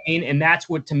Yep. you know what I mean? And that's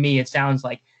what to me it sounds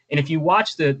like. And if you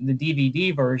watch the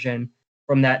DVD version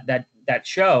from that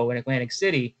show in Atlantic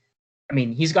City, I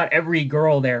mean, he's got every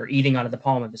girl there eating out of the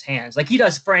palm of his hands, like he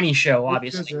does for any show,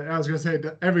 obviously. I was gonna say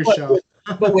that every But show.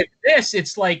 but with this,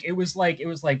 it's like it was like,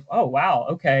 oh wow,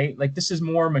 okay, like this is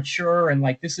more mature, and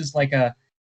like this is like a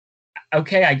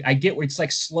okay, I get where it's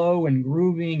like slow and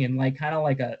grooving and like kind of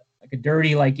like a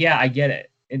dirty, like yeah, I get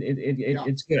it. Yeah.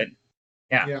 It's good.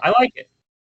 Yeah, Yeah. I like it.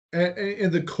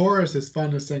 And the chorus is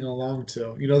fun to sing along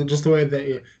to. Just the way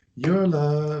that your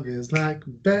love is like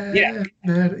Yeah,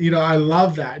 bad. I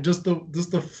love that. Just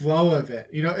the flow of it.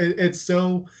 It's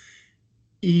so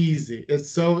easy. It's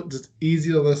so just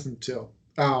easy to listen to.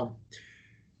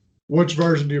 Which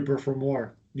version do you prefer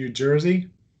more? New Jersey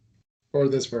or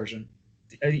this version?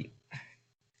 uh,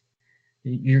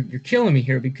 you're killing me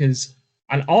here because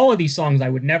on all of these songs, I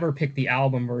would never pick the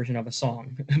album version of a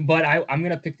song, but I'm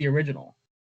gonna pick the original.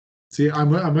 See, I'm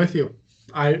with you.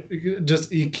 I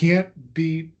just you can't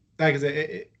beat like I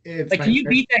said, it's Like, my can you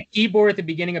favorite. beat that keyboard at the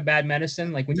beginning of Bad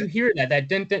Medicine? Like when you hear that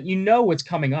didn't you know what's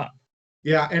coming up?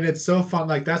 Yeah, and it's so fun.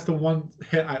 Like that's the one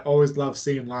hit I always love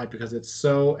seeing live because it's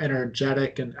so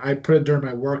energetic, and I put it during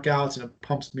my workouts, and it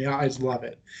pumps me out. I just love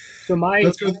it. So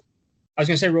Let's go. I was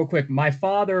gonna say real quick, my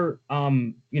father,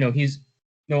 he's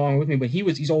no longer with me, but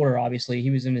he's older, obviously.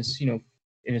 He was in his, in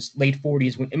his late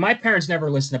 40s and my parents never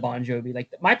listened to Bon Jovi.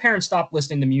 Like my parents stopped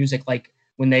listening to music like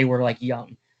when they were like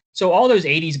young. So all those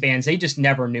 80s bands they just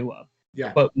never knew of.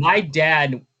 Yeah. But my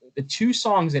dad, the two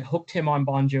songs that hooked him on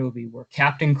Bon Jovi were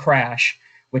Captain Crash,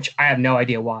 which I have no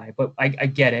idea why, but I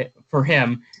get it for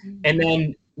him. And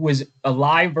then was a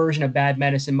live version of Bad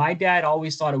Medicine. My dad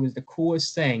always thought it was the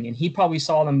coolest thing, and he probably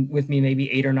saw them with me maybe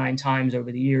 8 or 9 times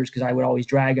over the years because I would always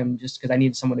drag him just because I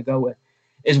needed someone to go with,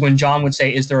 is when John would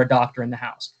say, "Is there a doctor in the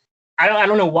house?" I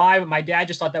don't know why, but my dad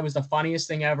just thought that was the funniest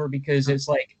thing ever because it's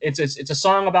like it's a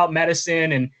song about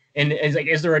medicine and it's like,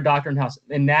 is there a doctor in the house?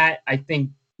 And that I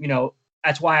think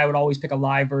that's why I would always pick a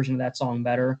live version of that song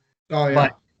better. Oh yeah.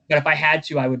 But if I had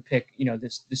to, I would pick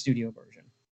the studio version.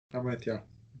 I'm with you.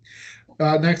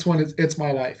 Next one is "It's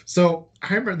My Life." So I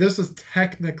remember this was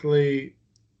technically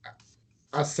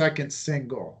a second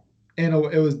single, and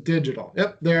it was digital.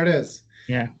 Yep, there it is.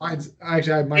 Yeah. Mine's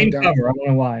actually I have mine Same down. cover. I don't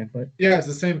know why, but yeah, it's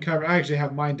the same cover. I actually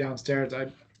have mine downstairs. I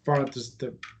brought up just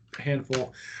a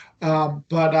handful,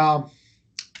 but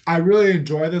I really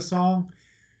enjoy this song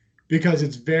because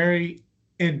it's very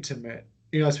intimate.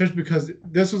 Especially because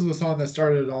this was the song that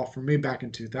started it all for me back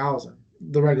in 2000.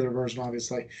 The regular version,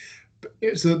 obviously.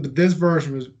 So this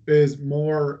version is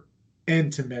more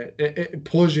intimate. It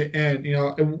pulls you in.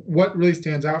 And what really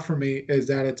stands out for me is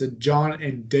that it's a John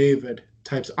and David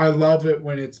types. I love it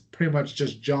when it's pretty much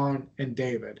just John and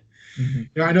David.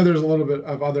 Mm-hmm. I know there's a little bit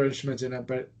of other instruments in it,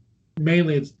 but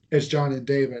mainly it's John and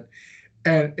David,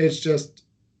 and it's just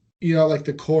like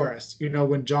the chorus,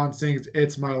 when John sings,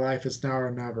 "It's my life, it's now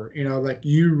or never," like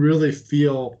you really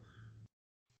feel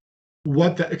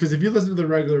what that, because if you listen to the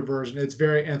regular version, it's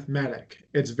very anthematic.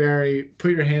 It's very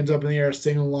put your hands up in the air,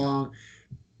 sing along,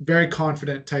 very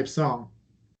confident type song.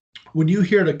 When you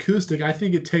hear it acoustic, I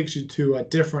think it takes you to a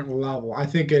different level. I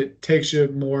think it takes you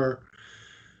more,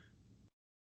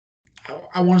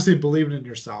 I want to say, believing in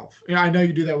yourself. I know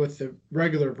you do that with the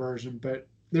regular version, but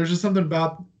there's just something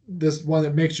about this one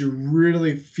that makes you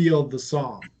really feel the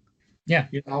song, Yeah.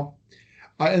 you know?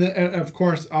 And of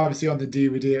course, obviously on the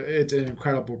DVD, it's an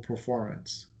incredible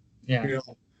performance. Yeah.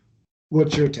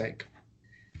 What's your take?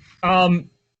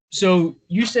 So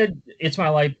you said "It's My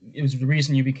Life" it was the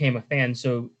reason you became a fan.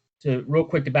 So to real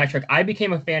quick to backtrack, I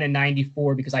became a fan in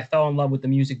 '94 because I fell in love with the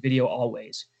music video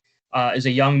 "Always." As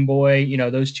a young boy,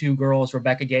 those two girls,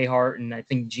 Rebecca Gayheart and I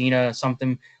think Gina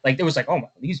something, like there was like, oh,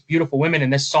 these beautiful women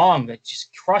in this song that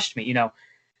just crushed me, and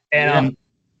Yeah.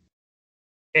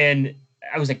 and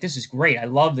I was like, this is great. I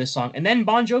love this song. And then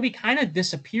Bon Jovi kind of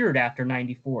disappeared after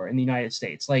 '94 in the United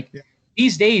States. Like Yeah.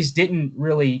 these days didn't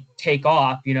really take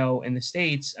off, in the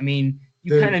States. I mean,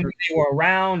 you kind of knew they were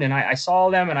around and I saw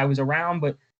them and I was around,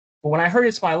 but when I heard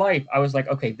 "It's My Life," I was like,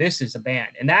 okay, this is a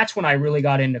band. And that's when I really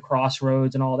got into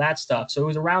Crossroads and all that stuff. So it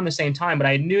was around the same time, but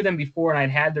I knew them before and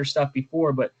I'd had their stuff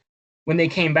before. But when they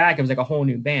came back, it was like a whole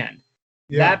new band.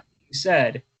 Yeah. That being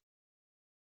said,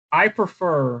 I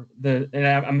prefer and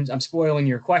I'm spoiling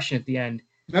your question at the end.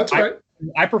 That's right.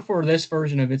 I prefer this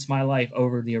version of "It's My Life"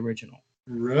 over the original.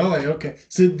 Really? Okay.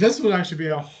 So this would actually be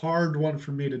a hard one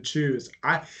for me to choose.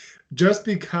 Just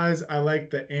because I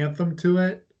like the anthem to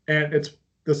it, and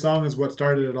the song is what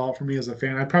started it all for me as a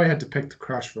fan. I probably had to pick the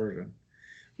Crush version.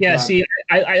 Yeah. See,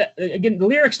 I again, the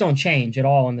lyrics don't change at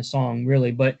all in the song,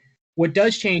 really, but what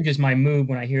does change is my mood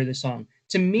when I hear the song.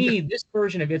 To me, this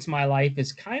version of "It's My Life"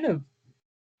 is kind of,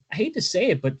 I hate to say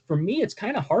it, but for me, it's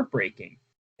kind of heartbreaking.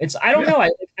 I don't know.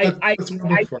 I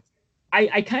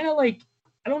kind of like,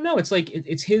 I don't know. It's like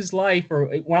it's his life, or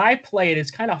when I play it,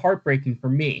 it's kind of heartbreaking for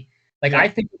me. Like I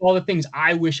think of all the things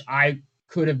I wish I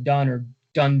could have done or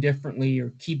done differently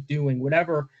or keep doing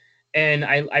whatever, and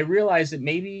I realize that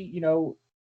maybe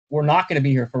we're not going to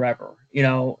be here forever.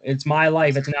 It's my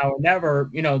life. It's now or never.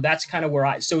 That's kind of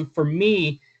where So for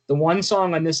me, the one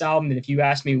song on this album that if you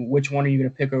ask me which one are you going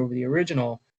to pick over the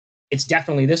original, it's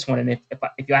definitely this one. And if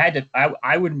I had to,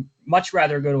 I would much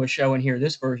rather go to a show and hear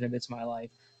this version of "It's My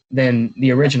Life" than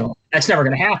the original. That's never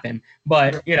going to happen.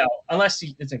 But unless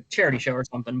it's a charity show or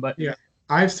something. But yeah,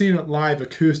 I've seen it live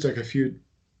acoustic a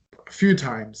few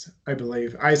times, I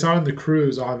believe. I saw it on the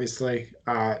cruise, obviously,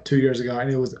 2 years ago, and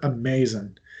it was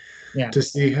amazing. Yeah. To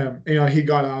see him, he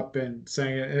got up and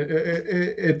sang it.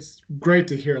 It's great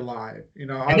to hear live.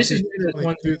 And this is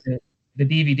one the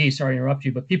DVD. Sorry to interrupt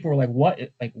you, but people were like, "What?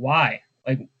 Like, why?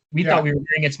 Like, we thought we were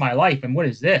hearing "It's My Life," and what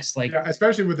is this?" Like,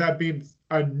 especially with that being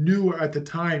a new at the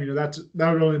time. That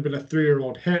would only been a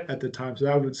 3-year-old hit at the time, so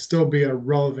that would still be a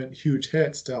relevant, huge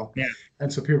hit still. Yeah.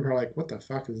 And so people are like, "What the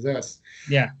fuck is this?"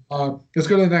 Yeah. Let's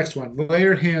go to the next one. "Lay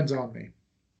Your Hands on Me."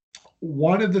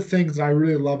 One of the things I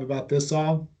really love about this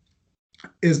song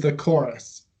is the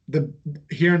chorus,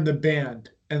 hearing the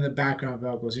band and the background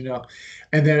vocals,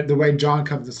 and then the way John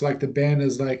comes, it's like the band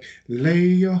is like, "Lay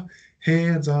your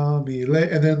hands on me,"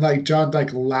 and then like John's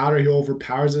like louder, he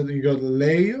overpowers it, and you go,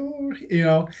 "Lay your,"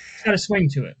 It's got a swing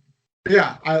to it.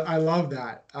 Yeah, I love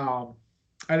that.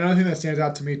 Another thing that stands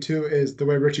out to me too is the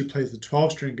way Richie plays the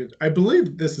 12-string. I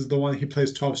believe this is the one he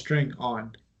plays 12-string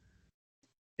on.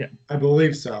 Yeah, I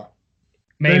believe so.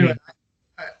 Maybe. Anyway,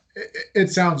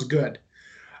 it sounds good.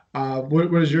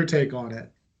 What is your take on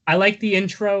it? I like the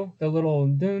intro, the little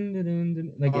dun, dun, dun,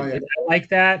 dun, like I like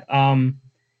that.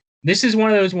 This is one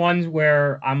of those ones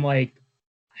where I'm like,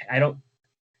 I don't.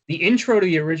 The intro to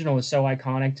the original is so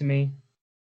iconic to me,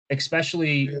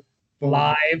 especially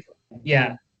live.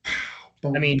 Yeah,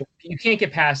 I mean, you can't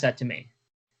get past that to me.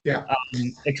 Yeah.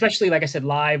 Especially like I said,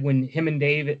 live when him and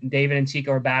David and Tika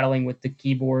are battling with the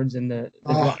keyboards and the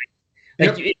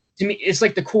to me, it's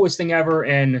like the coolest thing ever,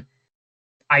 and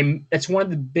it's one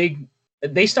of the big.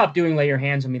 They stopped doing "Lay Your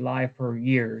Hands on Me" live for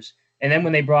years, and then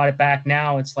when they brought it back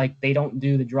now, it's like they don't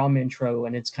do the drum intro,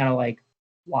 and it's kind of like,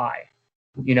 why?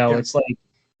 It's like,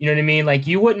 you know what I mean? Like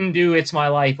you wouldn't do "It's My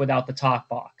Life" without the talk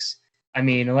box. I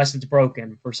mean, unless it's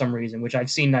broken for some reason, which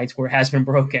I've seen nights where it has been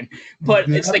broken. But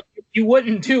it's like you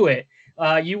wouldn't do it.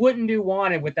 You wouldn't do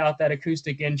 "Wanted" without that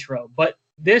acoustic intro. But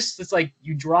this, it's like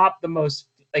you drop the most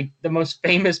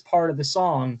famous part of the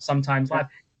song sometimes live.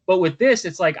 But with this,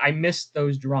 it's like I miss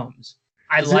those drums.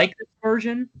 I like this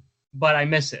version, but I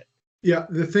miss it. Yeah,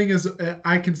 the thing is,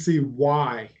 I can see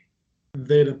why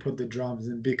they didn't put the drums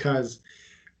in because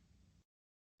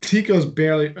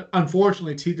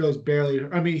unfortunately, Tico's barely,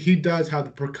 I mean, he does have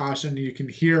the percussion. You can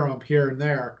hear him here and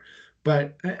there.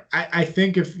 But I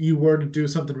think if you were to do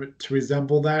something to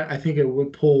resemble that, I think it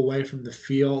would pull away from the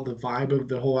feel, the vibe of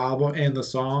the whole album and the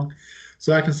song.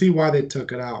 So I can see why they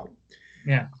took it out.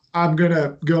 Yeah. I'm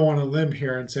gonna go on a limb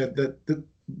here and say that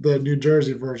the New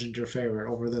Jersey version's your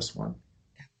favorite over this one.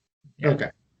 Yeah. Okay.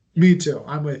 Me too.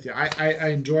 I'm with you. I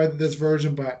enjoyed this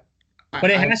version, but But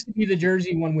it I has to be the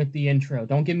Jersey one with the intro.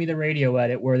 Don't give me the radio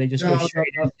edit where they just go no, no,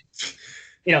 straight no. in.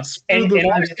 You know, Screw and the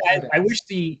honestly, radio I edits. wish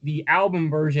the album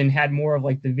version had more of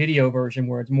like the video version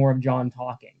where it's more of John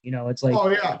talking. You know, it's like, Oh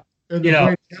yeah, and you the know,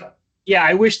 break. Yeah, yeah,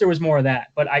 I wish there was more of that.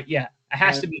 But it I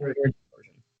has to be agree. the original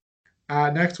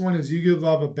version. Next one is "You Give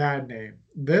Love a Bad Name."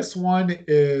 This one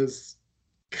is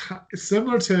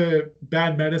similar to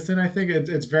 "Bad Medicine." I think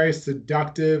it's very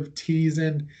seductive,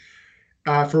 teasing.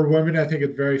 For women, I think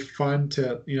it's very fun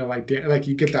to like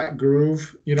you get that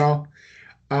groove, you know.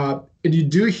 And you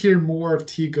do hear more of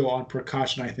Tico on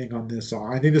percussion, I think, on this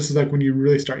song. I think this is like when you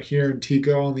really start hearing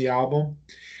Tico on the album.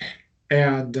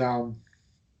 And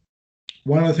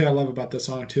one other thing I love about this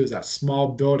song too is that small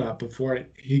build up before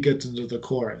he gets into the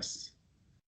chorus.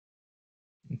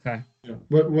 Okay. Yeah.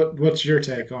 What's your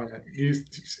take on it? You look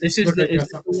like you This got is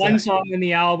something the to one say. song in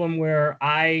the album where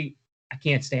I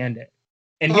can't stand it.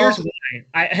 And here's Oh, why.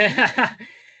 I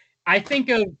I think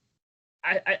of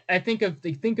I think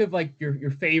of like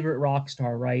your favorite rock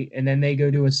star, right? And then they go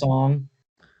do a song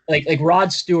like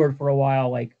Rod Stewart for a while.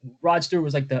 Like Rod Stewart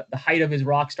was like the height of his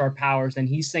rock star powers, and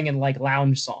he's singing like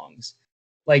lounge songs.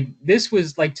 Like this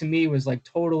was like to me was like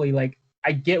totally like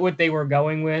I get what they were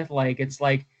going with. Like it's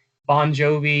like Bon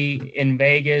Jovi in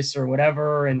Vegas or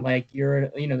whatever, and like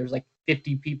there's like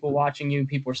 50 people watching you, and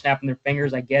people are snapping their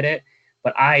fingers. I get it,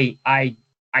 but I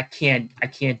can't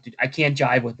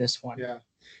jive with this one. yeah.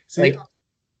 See, Like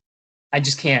I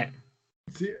just can't.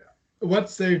 see, what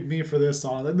saved me for this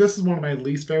song? Like, this is one of my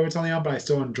least favorites on the album, but I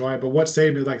still enjoy it. But what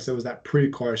saved me, like I said, was that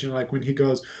pre-chorus. You know, like when he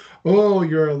goes, "Oh,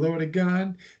 you're a loaded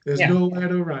gun. There's Yeah. nowhere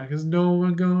to run. There's no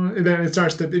one going." And then it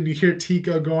starts to, and you hear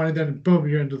Tico going, and then boom,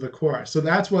 you're into the chorus. So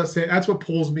that's what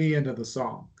pulls me into the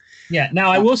song. Yeah.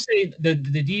 Now I Uh, will say the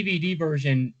DVD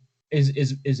version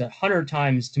is 100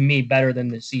 times to me better than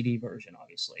the CD version,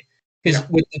 obviously. Because yeah,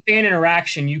 with the fan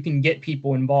interaction, you can get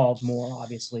people involved more,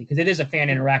 obviously, because it is a fan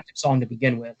interactive song to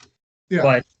begin with.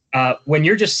 yeah, But when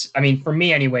you're just, I mean, for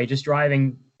me anyway, just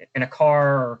driving in a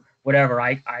car or whatever,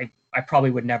 I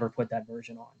probably would never put that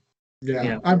version on. You yeah.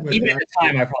 know, I'm with even you. at the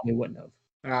time, I probably wouldn't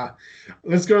have. Uh,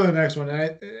 let's go to the next one.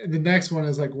 The next one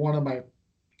is like one of my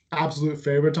absolute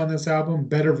favorites on this album,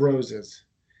 "Bed of Roses,"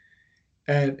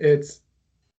 and it's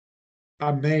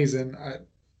amazing.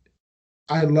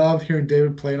 I love hearing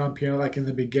David playing on piano like in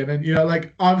the beginning. You know,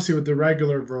 like obviously with the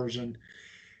regular version,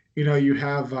 you know, you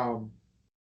have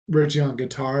Richie on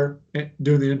guitar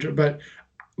doing the intro. But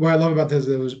what I love about this,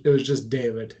 it was just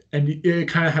David, and it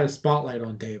kind of had a spotlight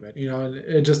on David. You know, and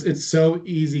it's so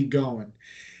easy going,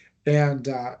 and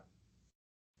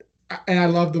I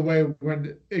love the way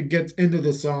when it gets into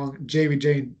the song,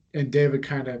 JVJ and David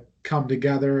kind of come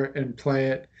together and play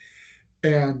it,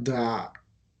 and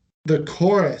the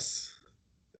chorus.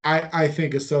 I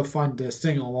think is so fun to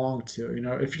sing along to. You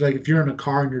know, if you're in a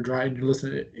car and you're driving, you're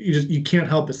listening, you can't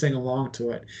help but sing along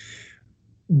to it.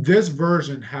 This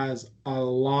version has a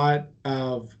lot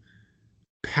of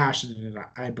passion in it,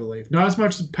 I believe. Not as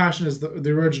much passion as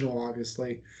the original,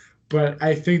 obviously, but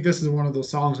I think this is one of those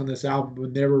songs on this album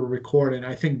when they were recording.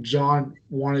 I think John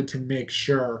wanted to make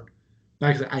sure,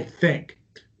 like I said, I think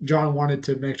John wanted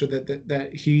to make sure that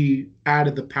he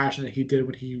added the passion that he did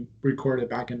when he recorded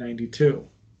back in '92.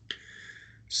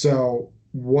 So,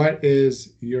 what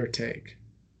is your take?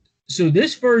 So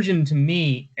this version to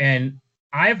me, and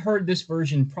I've heard this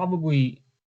version probably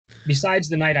besides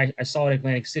the night I saw it at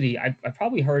Atlantic City, I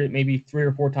probably heard it maybe 3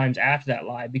 or 4 times after that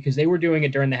live because they were doing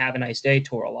it during the Have a Nice Day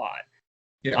tour a lot.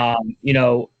 Yeah,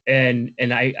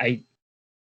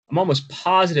 I'm almost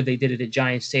positive they did it at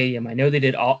Giant Stadium. I know they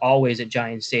did always at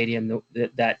Giant Stadium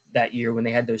that year when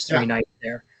they had those three yeah, nights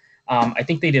there. I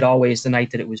think they did always the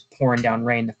night that it was pouring down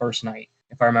rain the first night,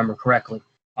 if I remember correctly.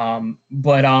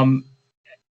 But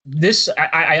this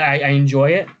I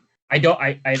enjoy it. I don't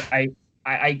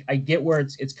I get where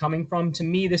it's coming from. To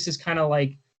me, this is kind of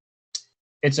like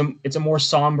it's a more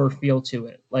somber feel to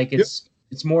it. Like yep,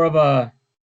 it's more of a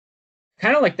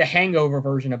kind of like the Hangover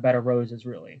version of Bed of Roses,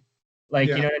 really. Like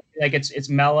yeah, like it's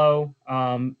mellow.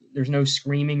 There's no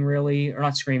screaming really, or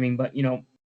not screaming, but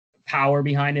power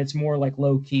behind it. It's more like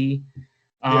low key.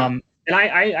 yeah. And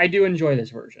I do enjoy this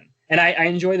version, and I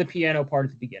enjoy the piano part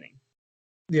at the beginning.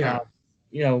 Yeah.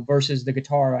 Versus the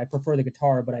guitar. I prefer the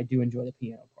guitar, but I do enjoy the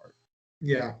piano part.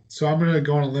 Yeah. So I'm gonna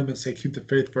go on a limb and say Keep the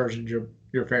Faith version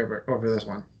your favorite over this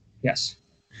one. Yes.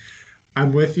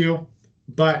 I'm with you,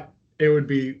 but it would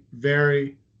be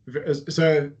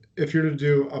so if you're to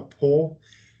do a poll,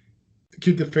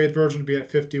 Keep the Faith version would be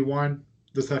at 51.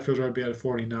 This Life Feels Right would be at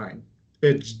 49.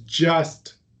 It's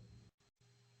just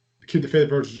Keep the Faith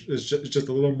version is just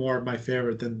a little more my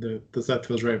favorite than the This Life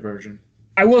Feels Right version.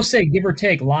 I will say, give or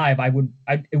take, live,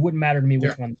 it wouldn't matter to me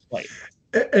which one played.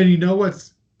 And you know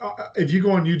what's if you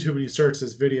go on YouTube and you search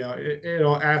this video,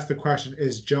 it'll ask the question,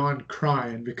 "Is John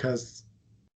crying?" Because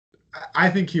I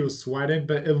think he was sweating,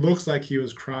 but it looks like he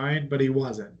was crying, but he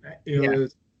wasn't.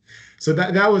 So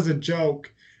that was a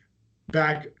joke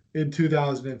back in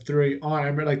 2003 on. I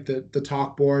remember like the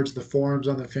talk boards, the forums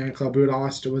on the fan club. We would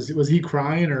ask, was he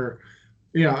crying or,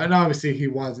 and obviously he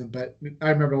wasn't, but I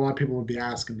remember a lot of people would be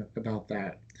asking about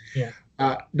that. Yeah.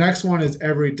 Next one is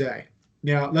Every Day.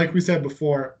 Now, like we said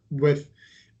before,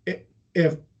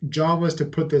 if John was to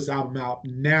put this album out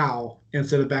now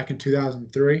instead of back in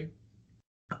 2003,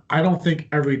 I don't think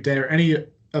Every Day or any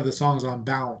of the songs on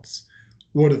Bounce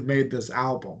would have made this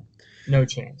album. No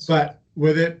chance. But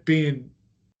with it being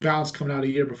Bounce coming out a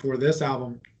year before this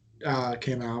album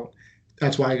came out,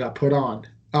 that's why it got put on.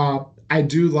 I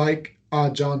do like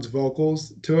John's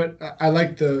vocals to it. I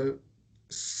like the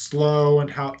slow and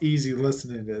how easy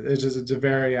listening it is. It's a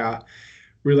very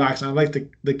relaxing. I like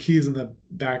the keys in the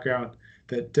background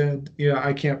that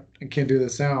I can't do the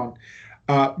sound.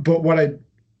 But what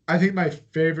I think my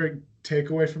favorite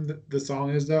takeaway from the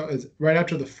song is right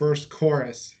after the first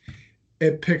chorus,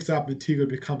 it picks up and Tigo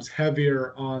becomes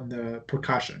heavier on the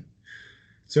percussion.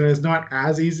 So it's not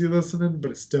as easy listening, but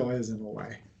it still is in a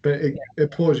way. But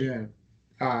it pulls you in.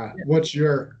 What's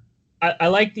your? I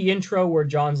like the intro where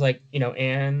John's like,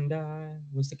 and I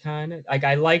was the kind of like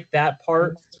I like that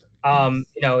part.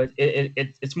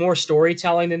 It's more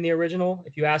storytelling than the original,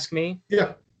 if you ask me.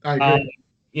 Yeah, I agree.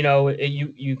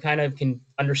 You kind of can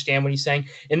understand what he's saying,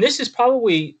 and this is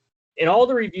probably in all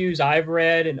the reviews I've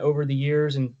read and over the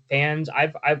years and fans,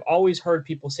 I've always heard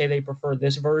people say they prefer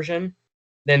this version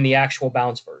than the actual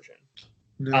Bounce version.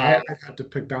 No, I have to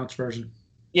pick Bounce version.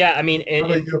 Yeah, I mean,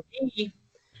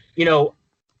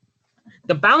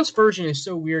 the Bounce version is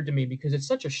so weird to me because it's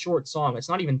such a short song. It's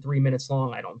not even 3 minutes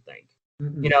long, I don't think.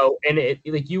 Mm-mm. And it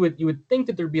like you would think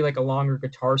that there'd be like a longer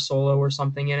guitar solo or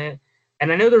something in it.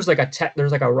 And I know there's like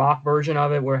a rock version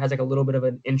of it where it has like a little bit of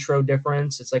an intro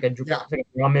difference. It's like a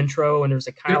drum intro, and there's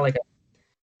a kind of like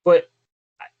but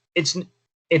it's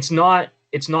not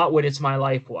what It's My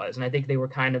Life was, and I think they were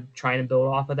kind of trying to build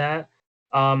off of that.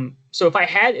 So if I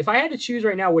had to choose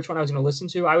right now which one I was going to listen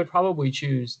to, I would probably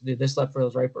choose the This Left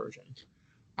Feels Right version.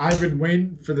 I've been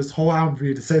waiting for this whole album for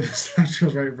you to say This Left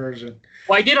Feels Right version.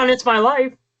 Well, I did on It's My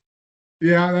Life.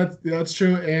 Yeah, that's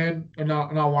true, and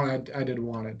not one I did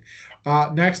want it.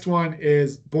 Next one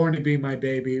is Born to Be My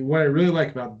Baby. What I really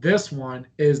like about this one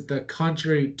is the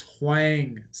country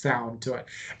twang sound to it,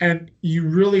 and you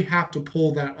really have to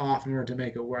pull that off in order to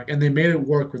make it work. And they made it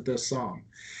work with this song.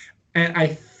 And I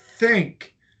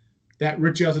think that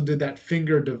Richie also did that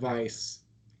finger device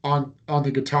on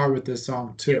the guitar with this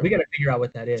song too. Yeah, we got to figure out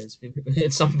what that is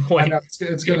at some point. I know,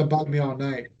 it's gonna bug me all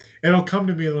night. It'll come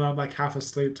to me when I'm like half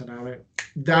asleep tonight.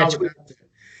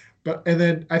 But and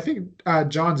then I think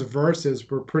John's verses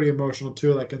were pretty emotional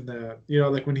too. Like in the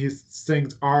like when he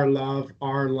sings "Our Love,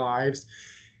 Our Lives,"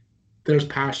 there's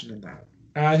passion in that,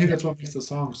 and I think that's what makes the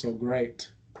song so great.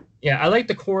 Yeah, I like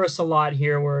the chorus a lot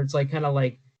here, where it's like kind of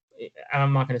like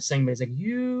I'm not gonna sing, but it's like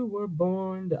you were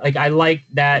born. Like I like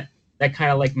that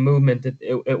kind of like movement that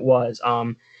it was.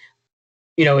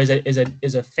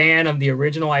 As a fan of the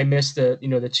original, I missed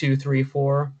the 2, 3,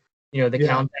 4, the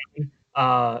countdown.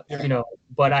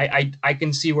 But I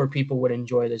can see where people would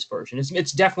enjoy this version.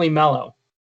 It's definitely mellow.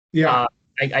 Yeah,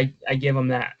 I give them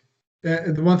that.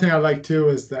 And the one thing I like too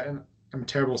is that, and I'm a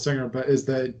terrible singer, but is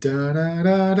the da da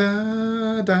da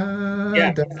da da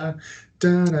da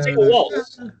da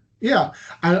da. Yeah,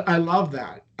 I love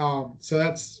that. So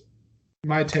that's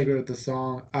my takeaway with the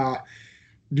song.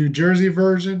 New Jersey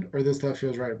version or This Left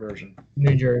Feels Right version?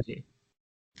 New Jersey.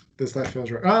 This Left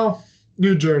Feels Right. Oh,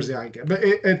 New Jersey, I get, but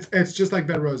it's just like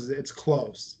Bed Roses. It's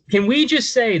close. Can we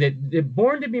just say that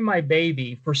Born to Be My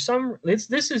Baby, for some,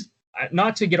 this is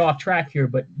not to get off track here,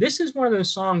 but this is one of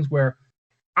those songs where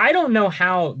I don't know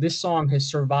how this song has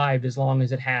survived as long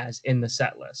as it has in the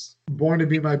set list. Born to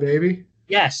Be My Baby?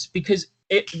 Yes, because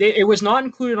it was not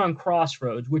included on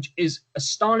Crossroads, which is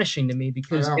astonishing to me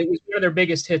because it was one of their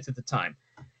biggest hits at the time.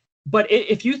 But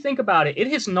if you think about it, it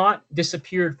has not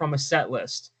disappeared from a set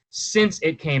list since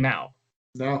it came out.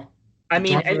 No. I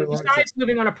mean, John really and likes it. besides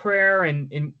Living on a Prayer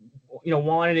and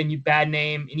Wanted and You Bad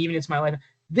Name and even It's My Life,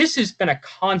 this has been a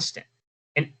constant.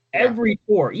 And Yeah. every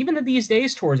tour, even the These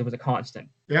Days tours, it was a constant.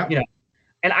 Yeah. You know,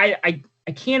 and I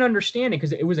can't understand it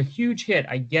because it was a huge hit.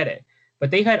 I get it,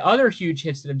 but they've had other huge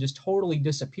hits that have just totally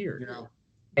disappeared, Yeah.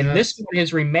 and this That's one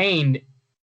has remained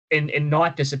and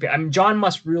not disappear. I mean, John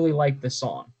must really like this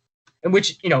song, and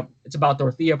which it's about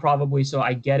Dorothea probably, so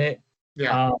I get it.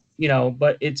 yeah.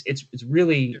 But it's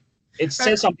really it I,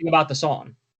 says something about the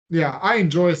song. yeah, I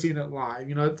enjoy seeing it live.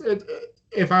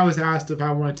 If I was asked if I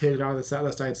want to take it out of the set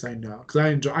list, I'd say no because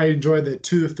I enjoy the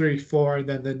 2, 3, 4, and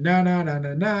then the na na na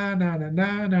na na na na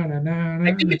na na na na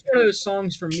I think na. it's one of those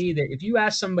songs for me that if you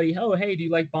ask somebody, oh, hey, do you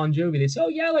like Bon Jovi? They say, oh,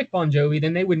 yeah, I like Bon Jovi.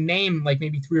 Then they would name like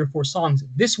maybe 3 or 4 songs.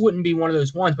 This wouldn't be one of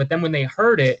those ones. But then when they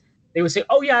heard it, they would say,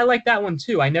 oh, yeah, I like that one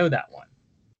too. I know that one.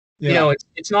 Yeah,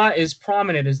 It's not as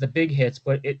prominent as the big hits,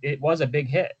 but it was a big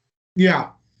hit.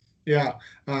 yeah, yeah.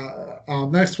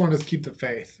 Next one is "Keep the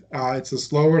Faith." It's a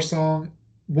slower song.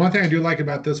 One thing I do like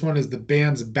about this one is the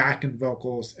band's backing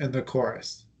vocals in the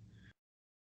chorus.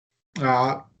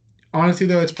 Uh, Honestly,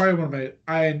 though, it's probably one of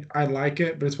my I like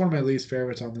it, but it's one of my least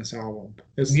favorites on this album.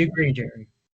 We agree, Jerry.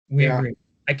 We Yeah. agree.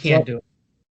 I So can't do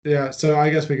it. so I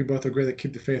guess we can both agree that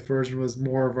 "Keep the Faith" version was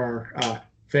more of our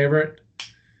favorite.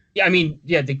 Yeah, I mean,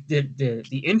 yeah,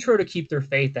 the intro to Keep Their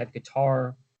Faith, that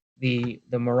guitar, the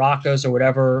maracas or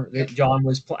whatever that John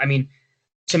was I mean,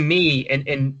 to me,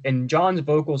 and John's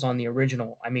vocals on the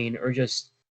original, I mean, are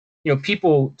just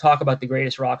people talk about the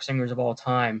greatest rock singers of all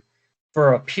time.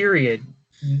 For a period,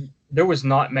 there was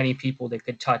not many people that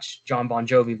could touch John Bon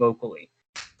Jovi vocally,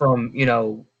 from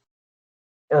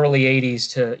early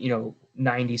 80s to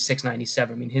 96,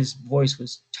 97. I mean, his voice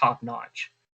was top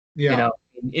notch. Yeah.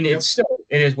 And it's still,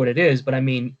 it is what it is, but I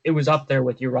mean, it was up there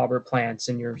with your Robert Plants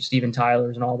and your Steven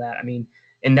Tylers and all that. I mean,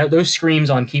 and those screams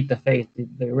on Keep the Faith,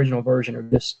 the original version, are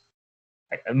just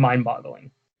mind boggling.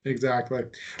 Exactly.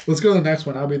 Let's go to the next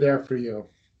one. I'll be there for you.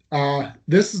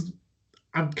 This is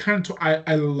I'm kind of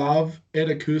I love it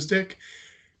acoustic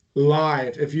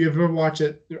live. If you ever watch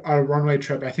it on a runway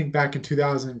trip, I think back in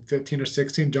 2015 or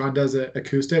 16, John does it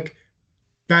acoustic.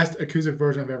 Best acoustic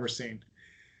version I've ever seen.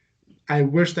 I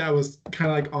wish that was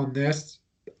kind of like on this.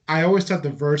 I always thought the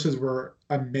verses were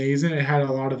amazing. It had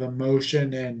a lot of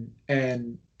emotion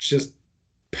and just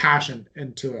passion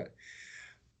into it.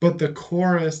 But the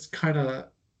chorus kind of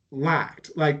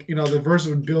lacked. Like, the verse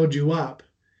would build you up.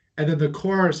 And then the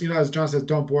chorus, as John says,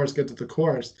 don't bore us, get to the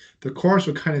chorus. The chorus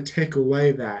would kind of take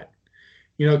away that,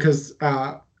 because,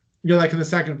 like in the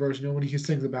second verse, when he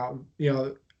sings about,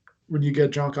 when you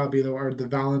get drunk, I'll be the, or the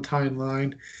Valentine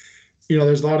line,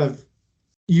 there's a lot of,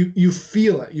 you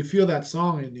feel it. You feel that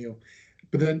song in you.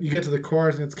 But then you get to the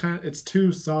chorus and it's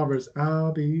too somber.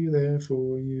 I'll be there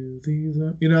for you. These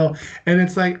are, and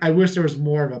it's like, I wish there was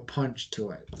more of a punch to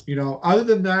it. Other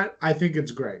than that, I think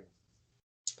it's great.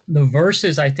 The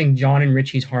verses, I think John and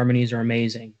Richie's harmonies are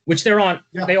amazing, which they're on.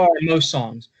 Yeah. They are in most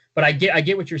songs. But I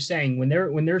get what you're saying when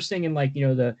they're singing, like,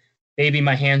 the baby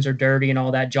my hands are dirty and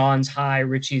all that. John's high,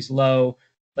 Richie's low.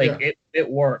 Like, Yeah. it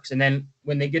works. And then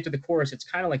when they get to the chorus, it's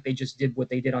kind of like they just did what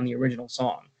they did on the original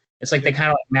song. It's like they kind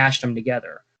of like mashed them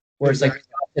together. Where it's like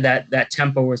that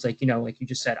tempo where it's like, like you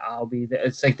just said, I'll be there.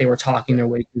 It's like they were talking their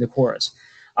way through the chorus.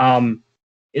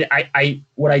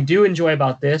 What I do enjoy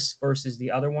about this versus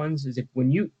the other ones is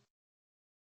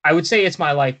I would say It's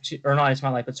My Life, or not It's My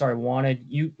Life, but sorry, Wanted.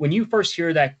 When you first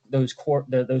hear those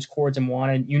chords in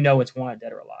Wanted, it's Wanted,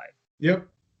 Dead or Alive. Yep.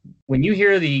 When you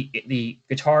hear the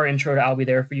guitar intro to I'll Be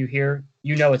There For You here,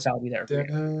 it's I'll Be There For You.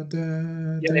 You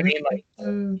know what I mean? Like,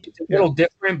 it's a little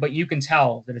different, but you can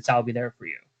tell that it's I'll Be There For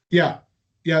You. Yeah.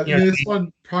 Yeah. This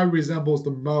one probably resembles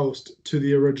the most to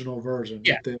the original version.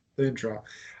 Yeah. The intro.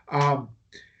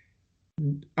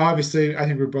 Obviously, I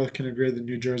think we both can agree the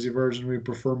New Jersey version we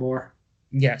prefer more.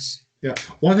 Yes. Yeah.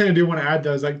 One thing I do want to add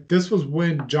though is like this was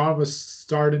when John was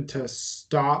starting to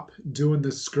stop doing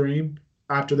the scream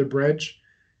after the bridge.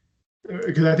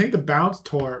 Because I think the Bounce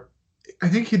tour, I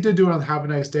think he did do it on the Have a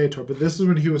Nice Day tour, but this is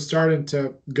when he was starting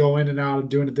to go in and out of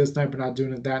doing it this night, but not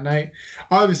doing it that night.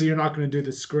 Obviously, you're not going to do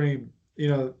the scream,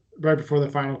 right before the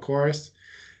final chorus.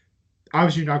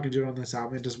 Obviously, you're not going to do it on this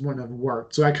album. It just wouldn't have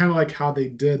worked. So I kind of like how they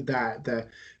did that. The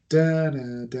da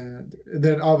da da.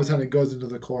 Then all of a sudden it goes into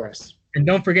the chorus. And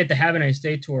don't forget the Have a Nice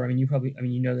Day tour. I mean,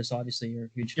 you know this, obviously, you're a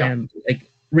huge fan. Like,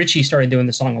 Richie started doing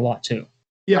the song a lot too.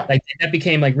 Yeah. Like, that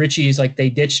became like Richie's, like, they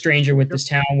ditched Stranger with This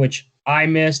Town, which I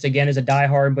missed again as a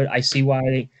diehard, but I see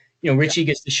why Richie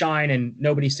gets to shine and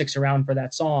nobody sticks around for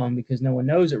that song because no one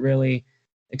knows it really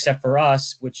except for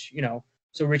us, which,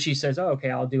 So Richie says, "Oh, okay,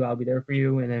 I'll be there for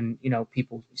you," and then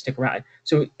people stick around.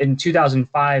 So in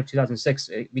 2005, 2006,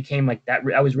 it became like that.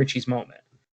 That was Richie's moment.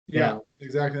 Yeah,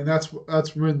 exactly. And that's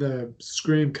when the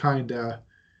scream kind of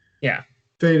Yeah.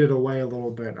 faded away a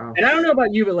little bit. And I don't know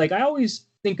about you, but like I always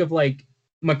think of like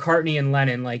McCartney and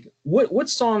Lennon. Like what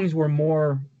songs were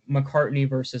more McCartney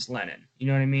versus Lennon? You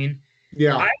know what I mean?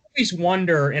 Yeah, I always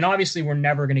wonder, and obviously we're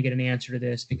never going to get an answer to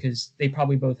this because they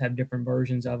probably both have different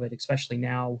versions of it, especially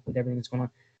now with everything that's going on.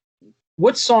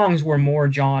 What songs were more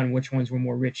John? Which ones were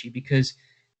more Richie? Because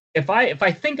if I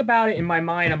think about it in my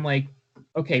mind, I'm like,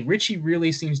 okay, Richie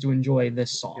really seems to enjoy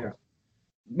this song. yeah,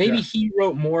 Maybe yeah, he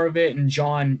wrote more of it and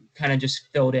John kind of just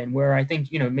filled in. Where I think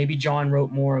maybe John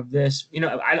wrote more of this.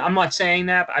 I'm not saying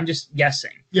that, but I'm just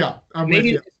guessing. yeah. I'm with Maybe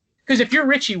you. because if you're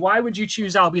Richie, why would you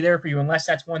choose "I'll Be There for You" unless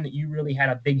that's one that you really had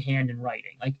a big hand in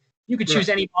writing? Like you could Right. choose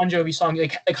any Bon Jovi song,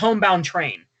 like "Homebound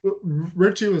Train."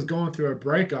 Richie was going through a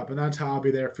breakup, and that's how I'll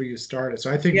Be There for You started.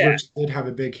 So I think Yeah, Richie did have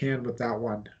a big hand with that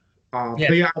one. yeah.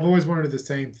 But yeah, I've always wanted the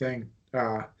same thing.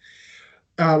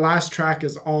 Last track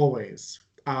is Always.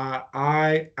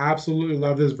 I absolutely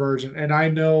love this version, and I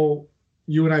know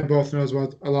you and I both know, as well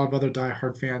as a lot of other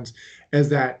diehard fans, is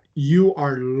that you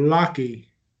are lucky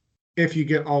if you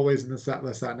get Always in the set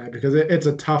list that night, because it's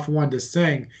a tough one to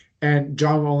sing, and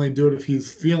John will only do it if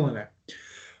he's feeling it.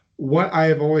 What I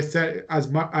have always said, as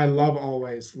much I love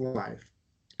Always live,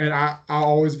 and I'll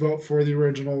always vote for the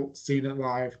original, seeing it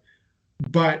live.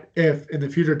 But if in the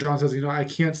future John says, I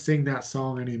can't sing that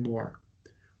song anymore,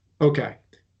 okay,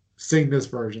 sing this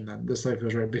version then. This Life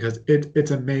Goes Right, because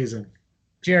it's amazing.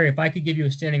 Jerry, if I could give you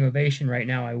a standing ovation right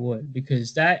now, I would,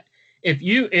 because that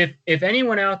if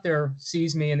anyone out there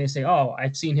sees me and they say, "Oh,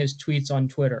 I've seen his tweets on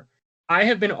Twitter," I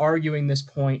have been arguing this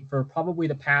point for probably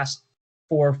the past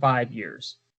 4 or 5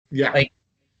 years. Yeah, Like,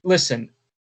 listen,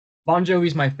 Bon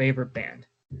Jovi's my favorite band.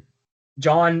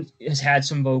 John has had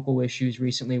some vocal issues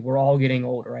recently. We're all getting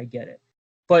older. I get it.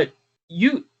 But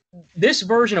this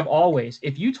version of Always,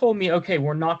 if you told me, okay,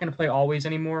 we're not going to play Always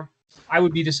anymore, I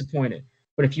would be disappointed.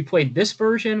 But if you played this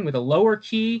version with a lower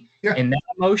key yeah, and that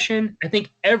emotion, I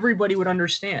think everybody would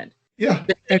understand. yeah.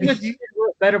 The And thing with he,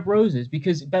 Bed of Roses,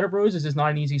 because Bed of Roses is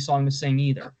not an easy song to sing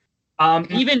either.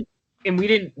 Even, and we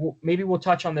didn't, maybe we'll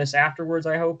touch on this afterwards,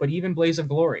 I hope, but even Blaze of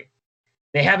Glory.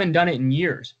 They haven't done it in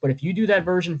years, but if you do that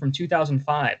version from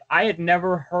 2005, I had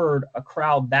never heard a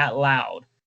crowd that loud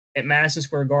at Madison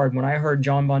Square Garden when I heard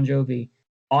John Bon Jovi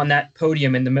on that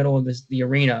podium in the middle of the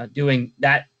arena doing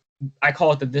that. I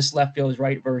call it the "This Left Feels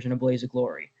Right" version of "Blaze of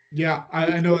Glory." yeah,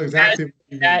 I know exactly what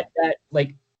you mean. That like,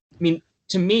 I mean,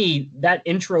 to me, that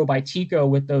intro by Tico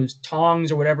with those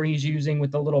tongs or whatever he's using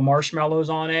with the little marshmallows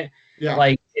on it, Yeah,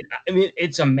 like,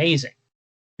 it's amazing.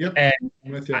 yep, And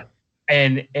I'm with you.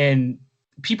 and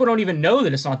people don't even know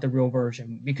that it's not the real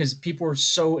version because people are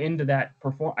so into that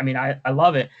perform. I mean, I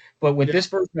love it, but with Yeah, this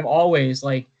version of Always,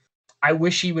 like, I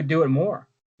wish he would do it more.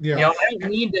 yeah, I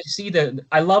don't need to see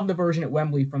I love the version at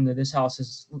Wembley from the This House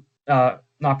Is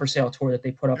Not for Sale tour that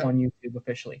they put up yeah, on YouTube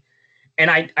officially. And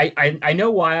I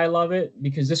know why I love it,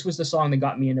 because this was the song that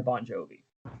got me into Bon Jovi.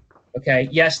 Okay,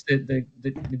 yes, the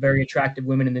very attractive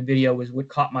women in the video was what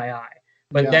caught my eye,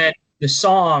 but yeah, then the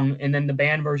song and then the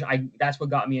band version, that's what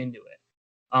got me into it.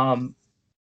 Um,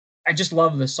 I just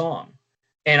love the song,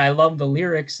 and I love the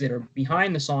lyrics that are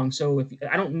behind the song. So if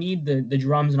I don't need the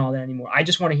drums and all that anymore, I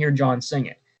just want to hear John sing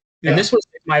it. And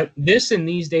yeah, this in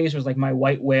these days was like my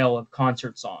white whale of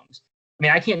concert songs. I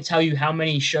mean, I can't tell you how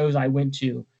many shows I went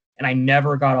to and I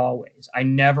never got Always. I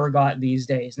never got These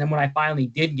Days. And then when I finally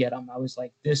did get them, I was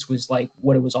like, this was like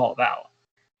what it was all about,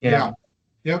 you yeah, know.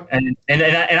 yep, And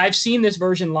I've seen this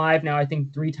version live now, I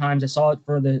think 3 times. I saw it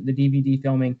for the DVD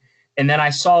filming, and then I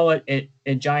saw it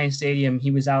at Giant Stadium.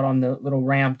 He was out on the little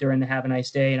ramp during the Have a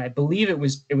Nice Day, and I believe it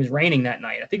was raining that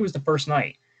night. I think it was the first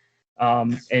night,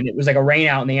 and it was like a rain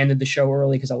out, and they ended the show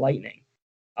early because of lightning.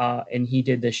 And he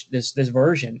did this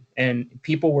version, and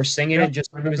people were singing yep. it just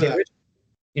I like it was remember the that. original.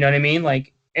 You know what I mean?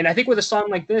 Like, and I think with a song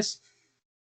like this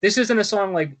isn't a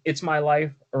song like "It's My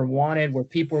Life" or "Wanted" where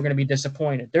people are going to be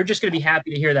disappointed. They're just going to be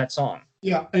happy to hear that song.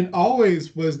 Yeah, and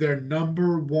Always was their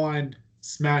number one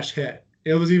smash hit.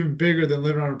 It was even bigger than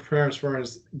Living on a Prayer as far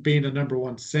as being a number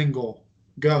one single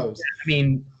goes. I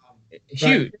mean, But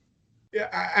huge.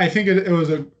 yeah, I think it was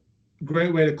a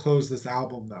great way to close this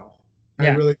album, though. I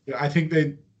Yeah. really do. I think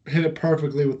they hit it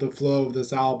perfectly with the flow of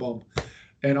this album,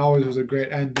 and Always was a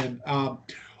great ending.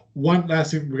 One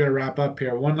last thing, we're gonna wrap up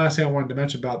here. One last thing I wanted to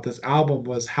mention about this album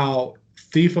was how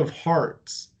Thief of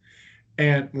Hearts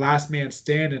and Last Man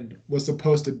Standing was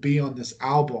supposed to be on this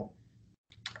album,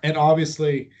 and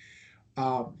obviously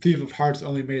Thief of Hearts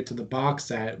only made it to the box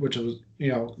set, which was,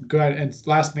 good, and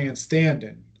Last Man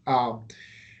Standing.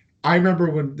 I remember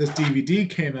when this DVD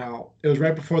came out, it was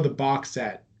right before the box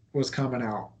set was coming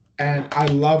out. And I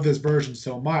love this version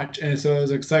so much. And so I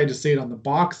was excited to see it on the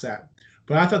box set.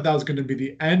 But I thought that was going to be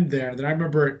the end there. Then I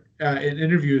remember in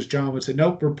interviews, John would say,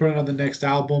 nope, we're putting it on the next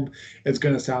album. It's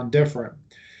going to sound different.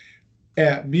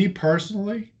 Me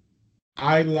personally,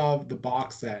 I love the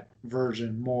box set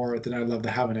version more than I love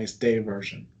the Have a Nice Day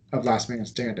version of Last Man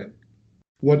Standing.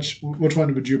 Which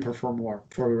one would you prefer more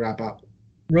before we wrap up?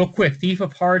 Real quick, Thief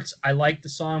of Hearts, I like the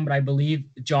song, but I believe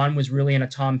John was really in a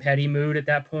Tom Petty mood at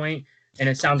that point, and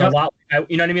it sounds a lot,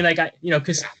 you know what I mean? Like,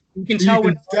 because you can tell you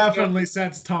can definitely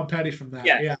sense Tom Petty from that.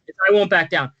 Yeah. I Won't Back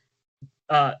Down.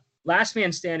 Last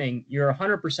Man Standing, you're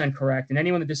 100% correct, and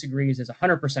anyone that disagrees is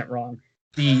 100% wrong.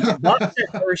 The box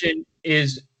set version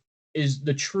is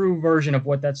the true version of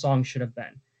what that song should have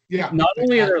been. Yeah. Not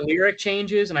only are there lyric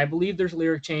changes, and I believe there's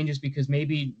lyric changes because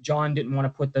maybe John didn't want to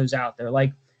put those out there.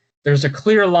 Like, there's a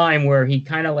clear line where he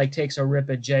kind of like takes a rip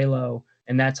at J-Lo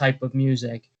and that type of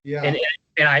music. Yeah.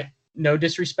 And I, no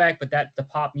disrespect, but that the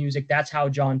pop music, that's how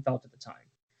John felt at the time.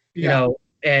 Yeah.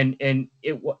 And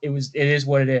it is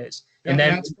what it is. And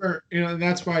then that's where, and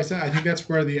that's why I said I think that's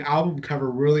where the album cover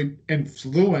really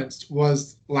influenced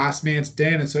was Last Man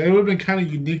Standing. So it would have been kind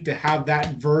of unique to have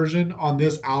that version on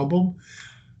this album.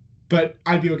 But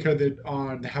I'd be okay with it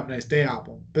on the Have a Nice Day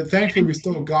album. But thankfully we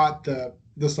still got the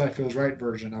This Life Feels Right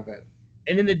version of it.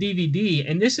 And in the DVD,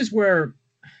 and this is where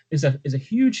is a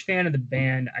huge fan of the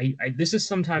band. I this is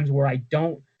sometimes where I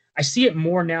see it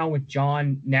more now with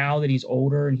John now that he's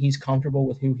older and he's comfortable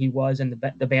with who he was and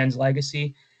the band's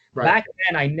legacy. Right. Back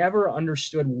then, I never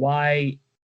understood why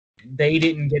they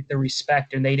didn't get the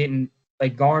respect and they didn't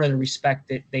like garner the respect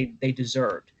that they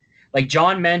deserved. Like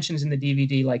John mentions in the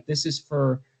DVD, like this is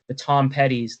for the Tom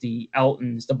Pettys, the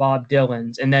Eltons, the Bob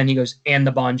Dylans, and then he goes, and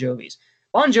the Bon Jovis.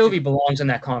 Bon Jovi belongs in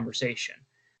that conversation.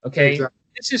 Okay. Exactly.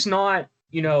 This is not,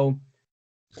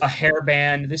 a hair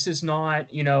band. This is not,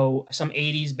 some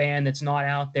 80s band that's not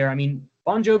out there. I mean,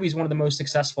 Bon Jovi is one of the most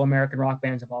successful American rock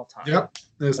bands of all time. Yep.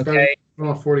 It's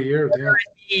been 40 years. Whether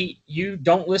you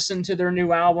don't listen to their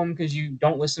new album because you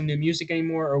don't listen to music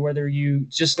anymore, or whether you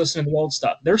just listen to the old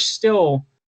stuff, they're still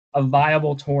a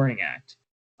viable touring act.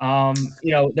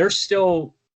 They're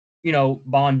still,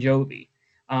 Bon Jovi.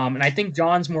 And I think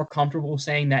John's more comfortable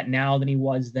saying that now than he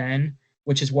was then,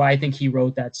 which is why I think he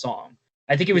wrote that song.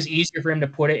 I think it was easier for him to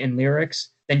put it in lyrics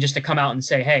than just to come out and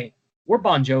say, hey, we're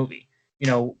Bon Jovi.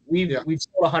 We've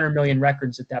sold 100 million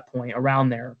records at that point, around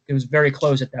there. It was very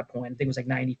close at that point. I think it was like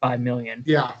 95 million.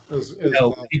 Yeah.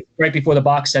 Right before the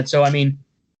box set. So, I mean,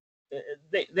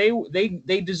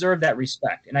 they deserve that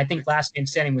respect. And I think Last Man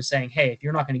Standing was saying, hey, if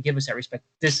you're not going to give us that respect,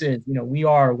 this is, we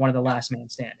are one of the last man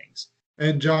standings.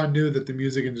 And John knew that the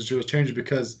music industry was changing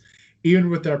because even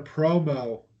with their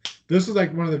promo, this was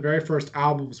like one of the very first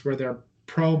albums where their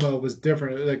promo was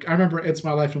different. Like I remember It's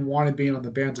My Life and Wanted being on the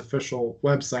band's official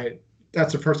website.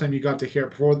 That's the first time you got to hear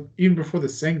it even before the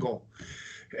single.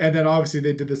 And then obviously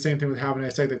they did the same thing with Have a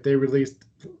Nice Day, that they released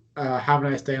Have a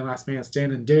Nice Day and Last Man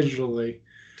Standing digitally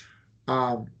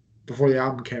before the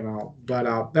album came out.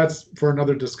 But that's for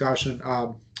another discussion.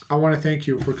 I want to thank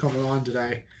you for coming on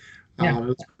today. It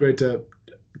was great to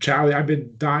chat. I've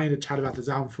been dying to chat about this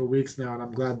album for weeks now, and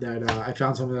I'm glad that I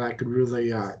found someone that I could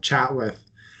really chat with.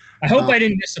 I hope I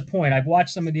didn't disappoint. I've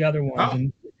watched some of the other ones,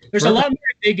 and there's a lot more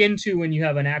to dig into when you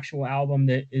have an actual album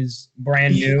that is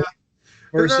brand new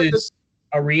versus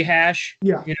a rehash.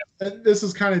 Yeah, and this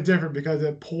is kind of different because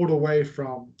it pulled away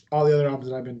from all the other albums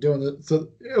that I've been doing. So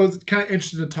it was kind of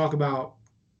interesting to talk about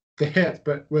the hits,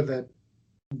 but with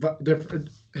different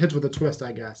hits with a twist,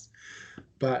 I guess.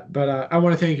 But I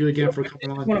want to thank you again for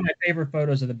coming on. It's one of my favorite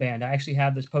photos of the band. I actually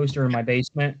have this poster in my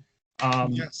basement.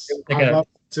 Yes, I love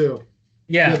it too.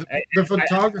 Yeah, the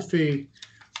photography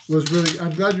was really.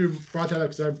 I'm glad you brought that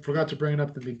up because I forgot to bring it up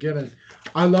at the beginning.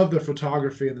 I love the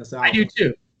photography in this album. I do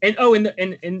too. And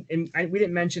we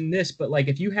didn't mention this, but like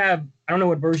if you have, I don't know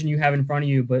what version you have in front of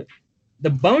you, but the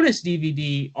bonus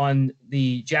DVD on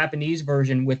the Japanese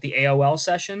version with the AOL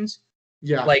sessions,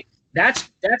 like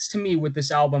that's to me what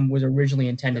this album was originally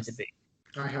intended to be.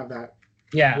 I have that.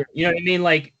 Yeah, you know what I mean?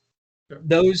 Like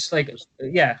those, like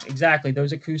exactly.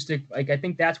 Those acoustic, like I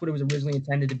think that's what it was originally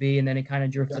intended to be, and then it kind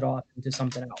of drifted off into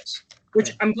something else,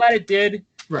 which I'm glad it did.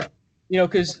 Right.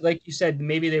 Because like you said,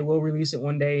 maybe they will release it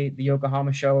one day, the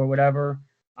Yokohama show or whatever.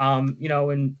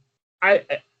 And I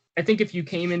think if you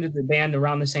came into the band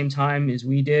around the same time as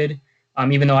we did,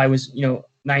 even though I was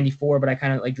 94, but I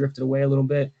kind of like drifted away a little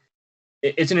bit.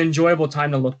 it's an enjoyable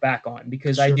time to look back on,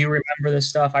 because I Sure. do remember this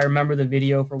stuff. I remember the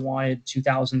video for Wanted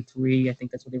 2003. I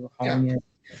think that's what they were calling it.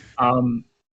 And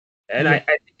Yeah.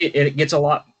 it gets a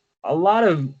lot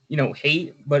of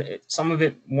hate, but some of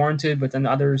it warranted. But then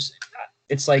others,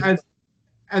 it's like,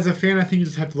 As a fan, I think you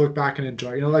just have to look back and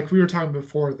enjoy. Like we were talking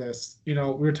before this, we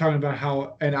were talking about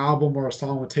how an album or a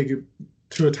song would take you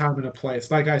to a time and a place.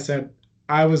 Like I said,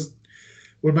 I was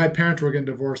when my parents were getting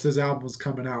divorced, this album was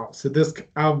coming out. So this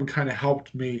album kind of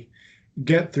helped me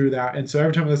get through that. And so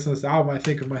every time I listen to this album, I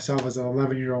think of myself as an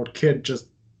 11-year-old kid just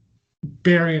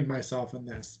burying myself in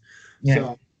this. yeah.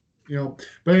 So,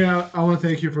 but yeah, I want to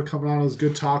thank you for coming on. It was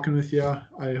good talking with you.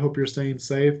 I hope you're staying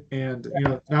safe. And,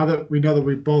 now that we know that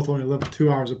we both only live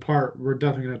 2 hours apart, we're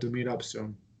definitely going to have to meet up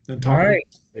soon and talk. All right.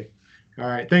 All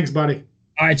right. Thanks, buddy.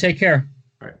 All right. Take care.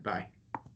 All right. Bye.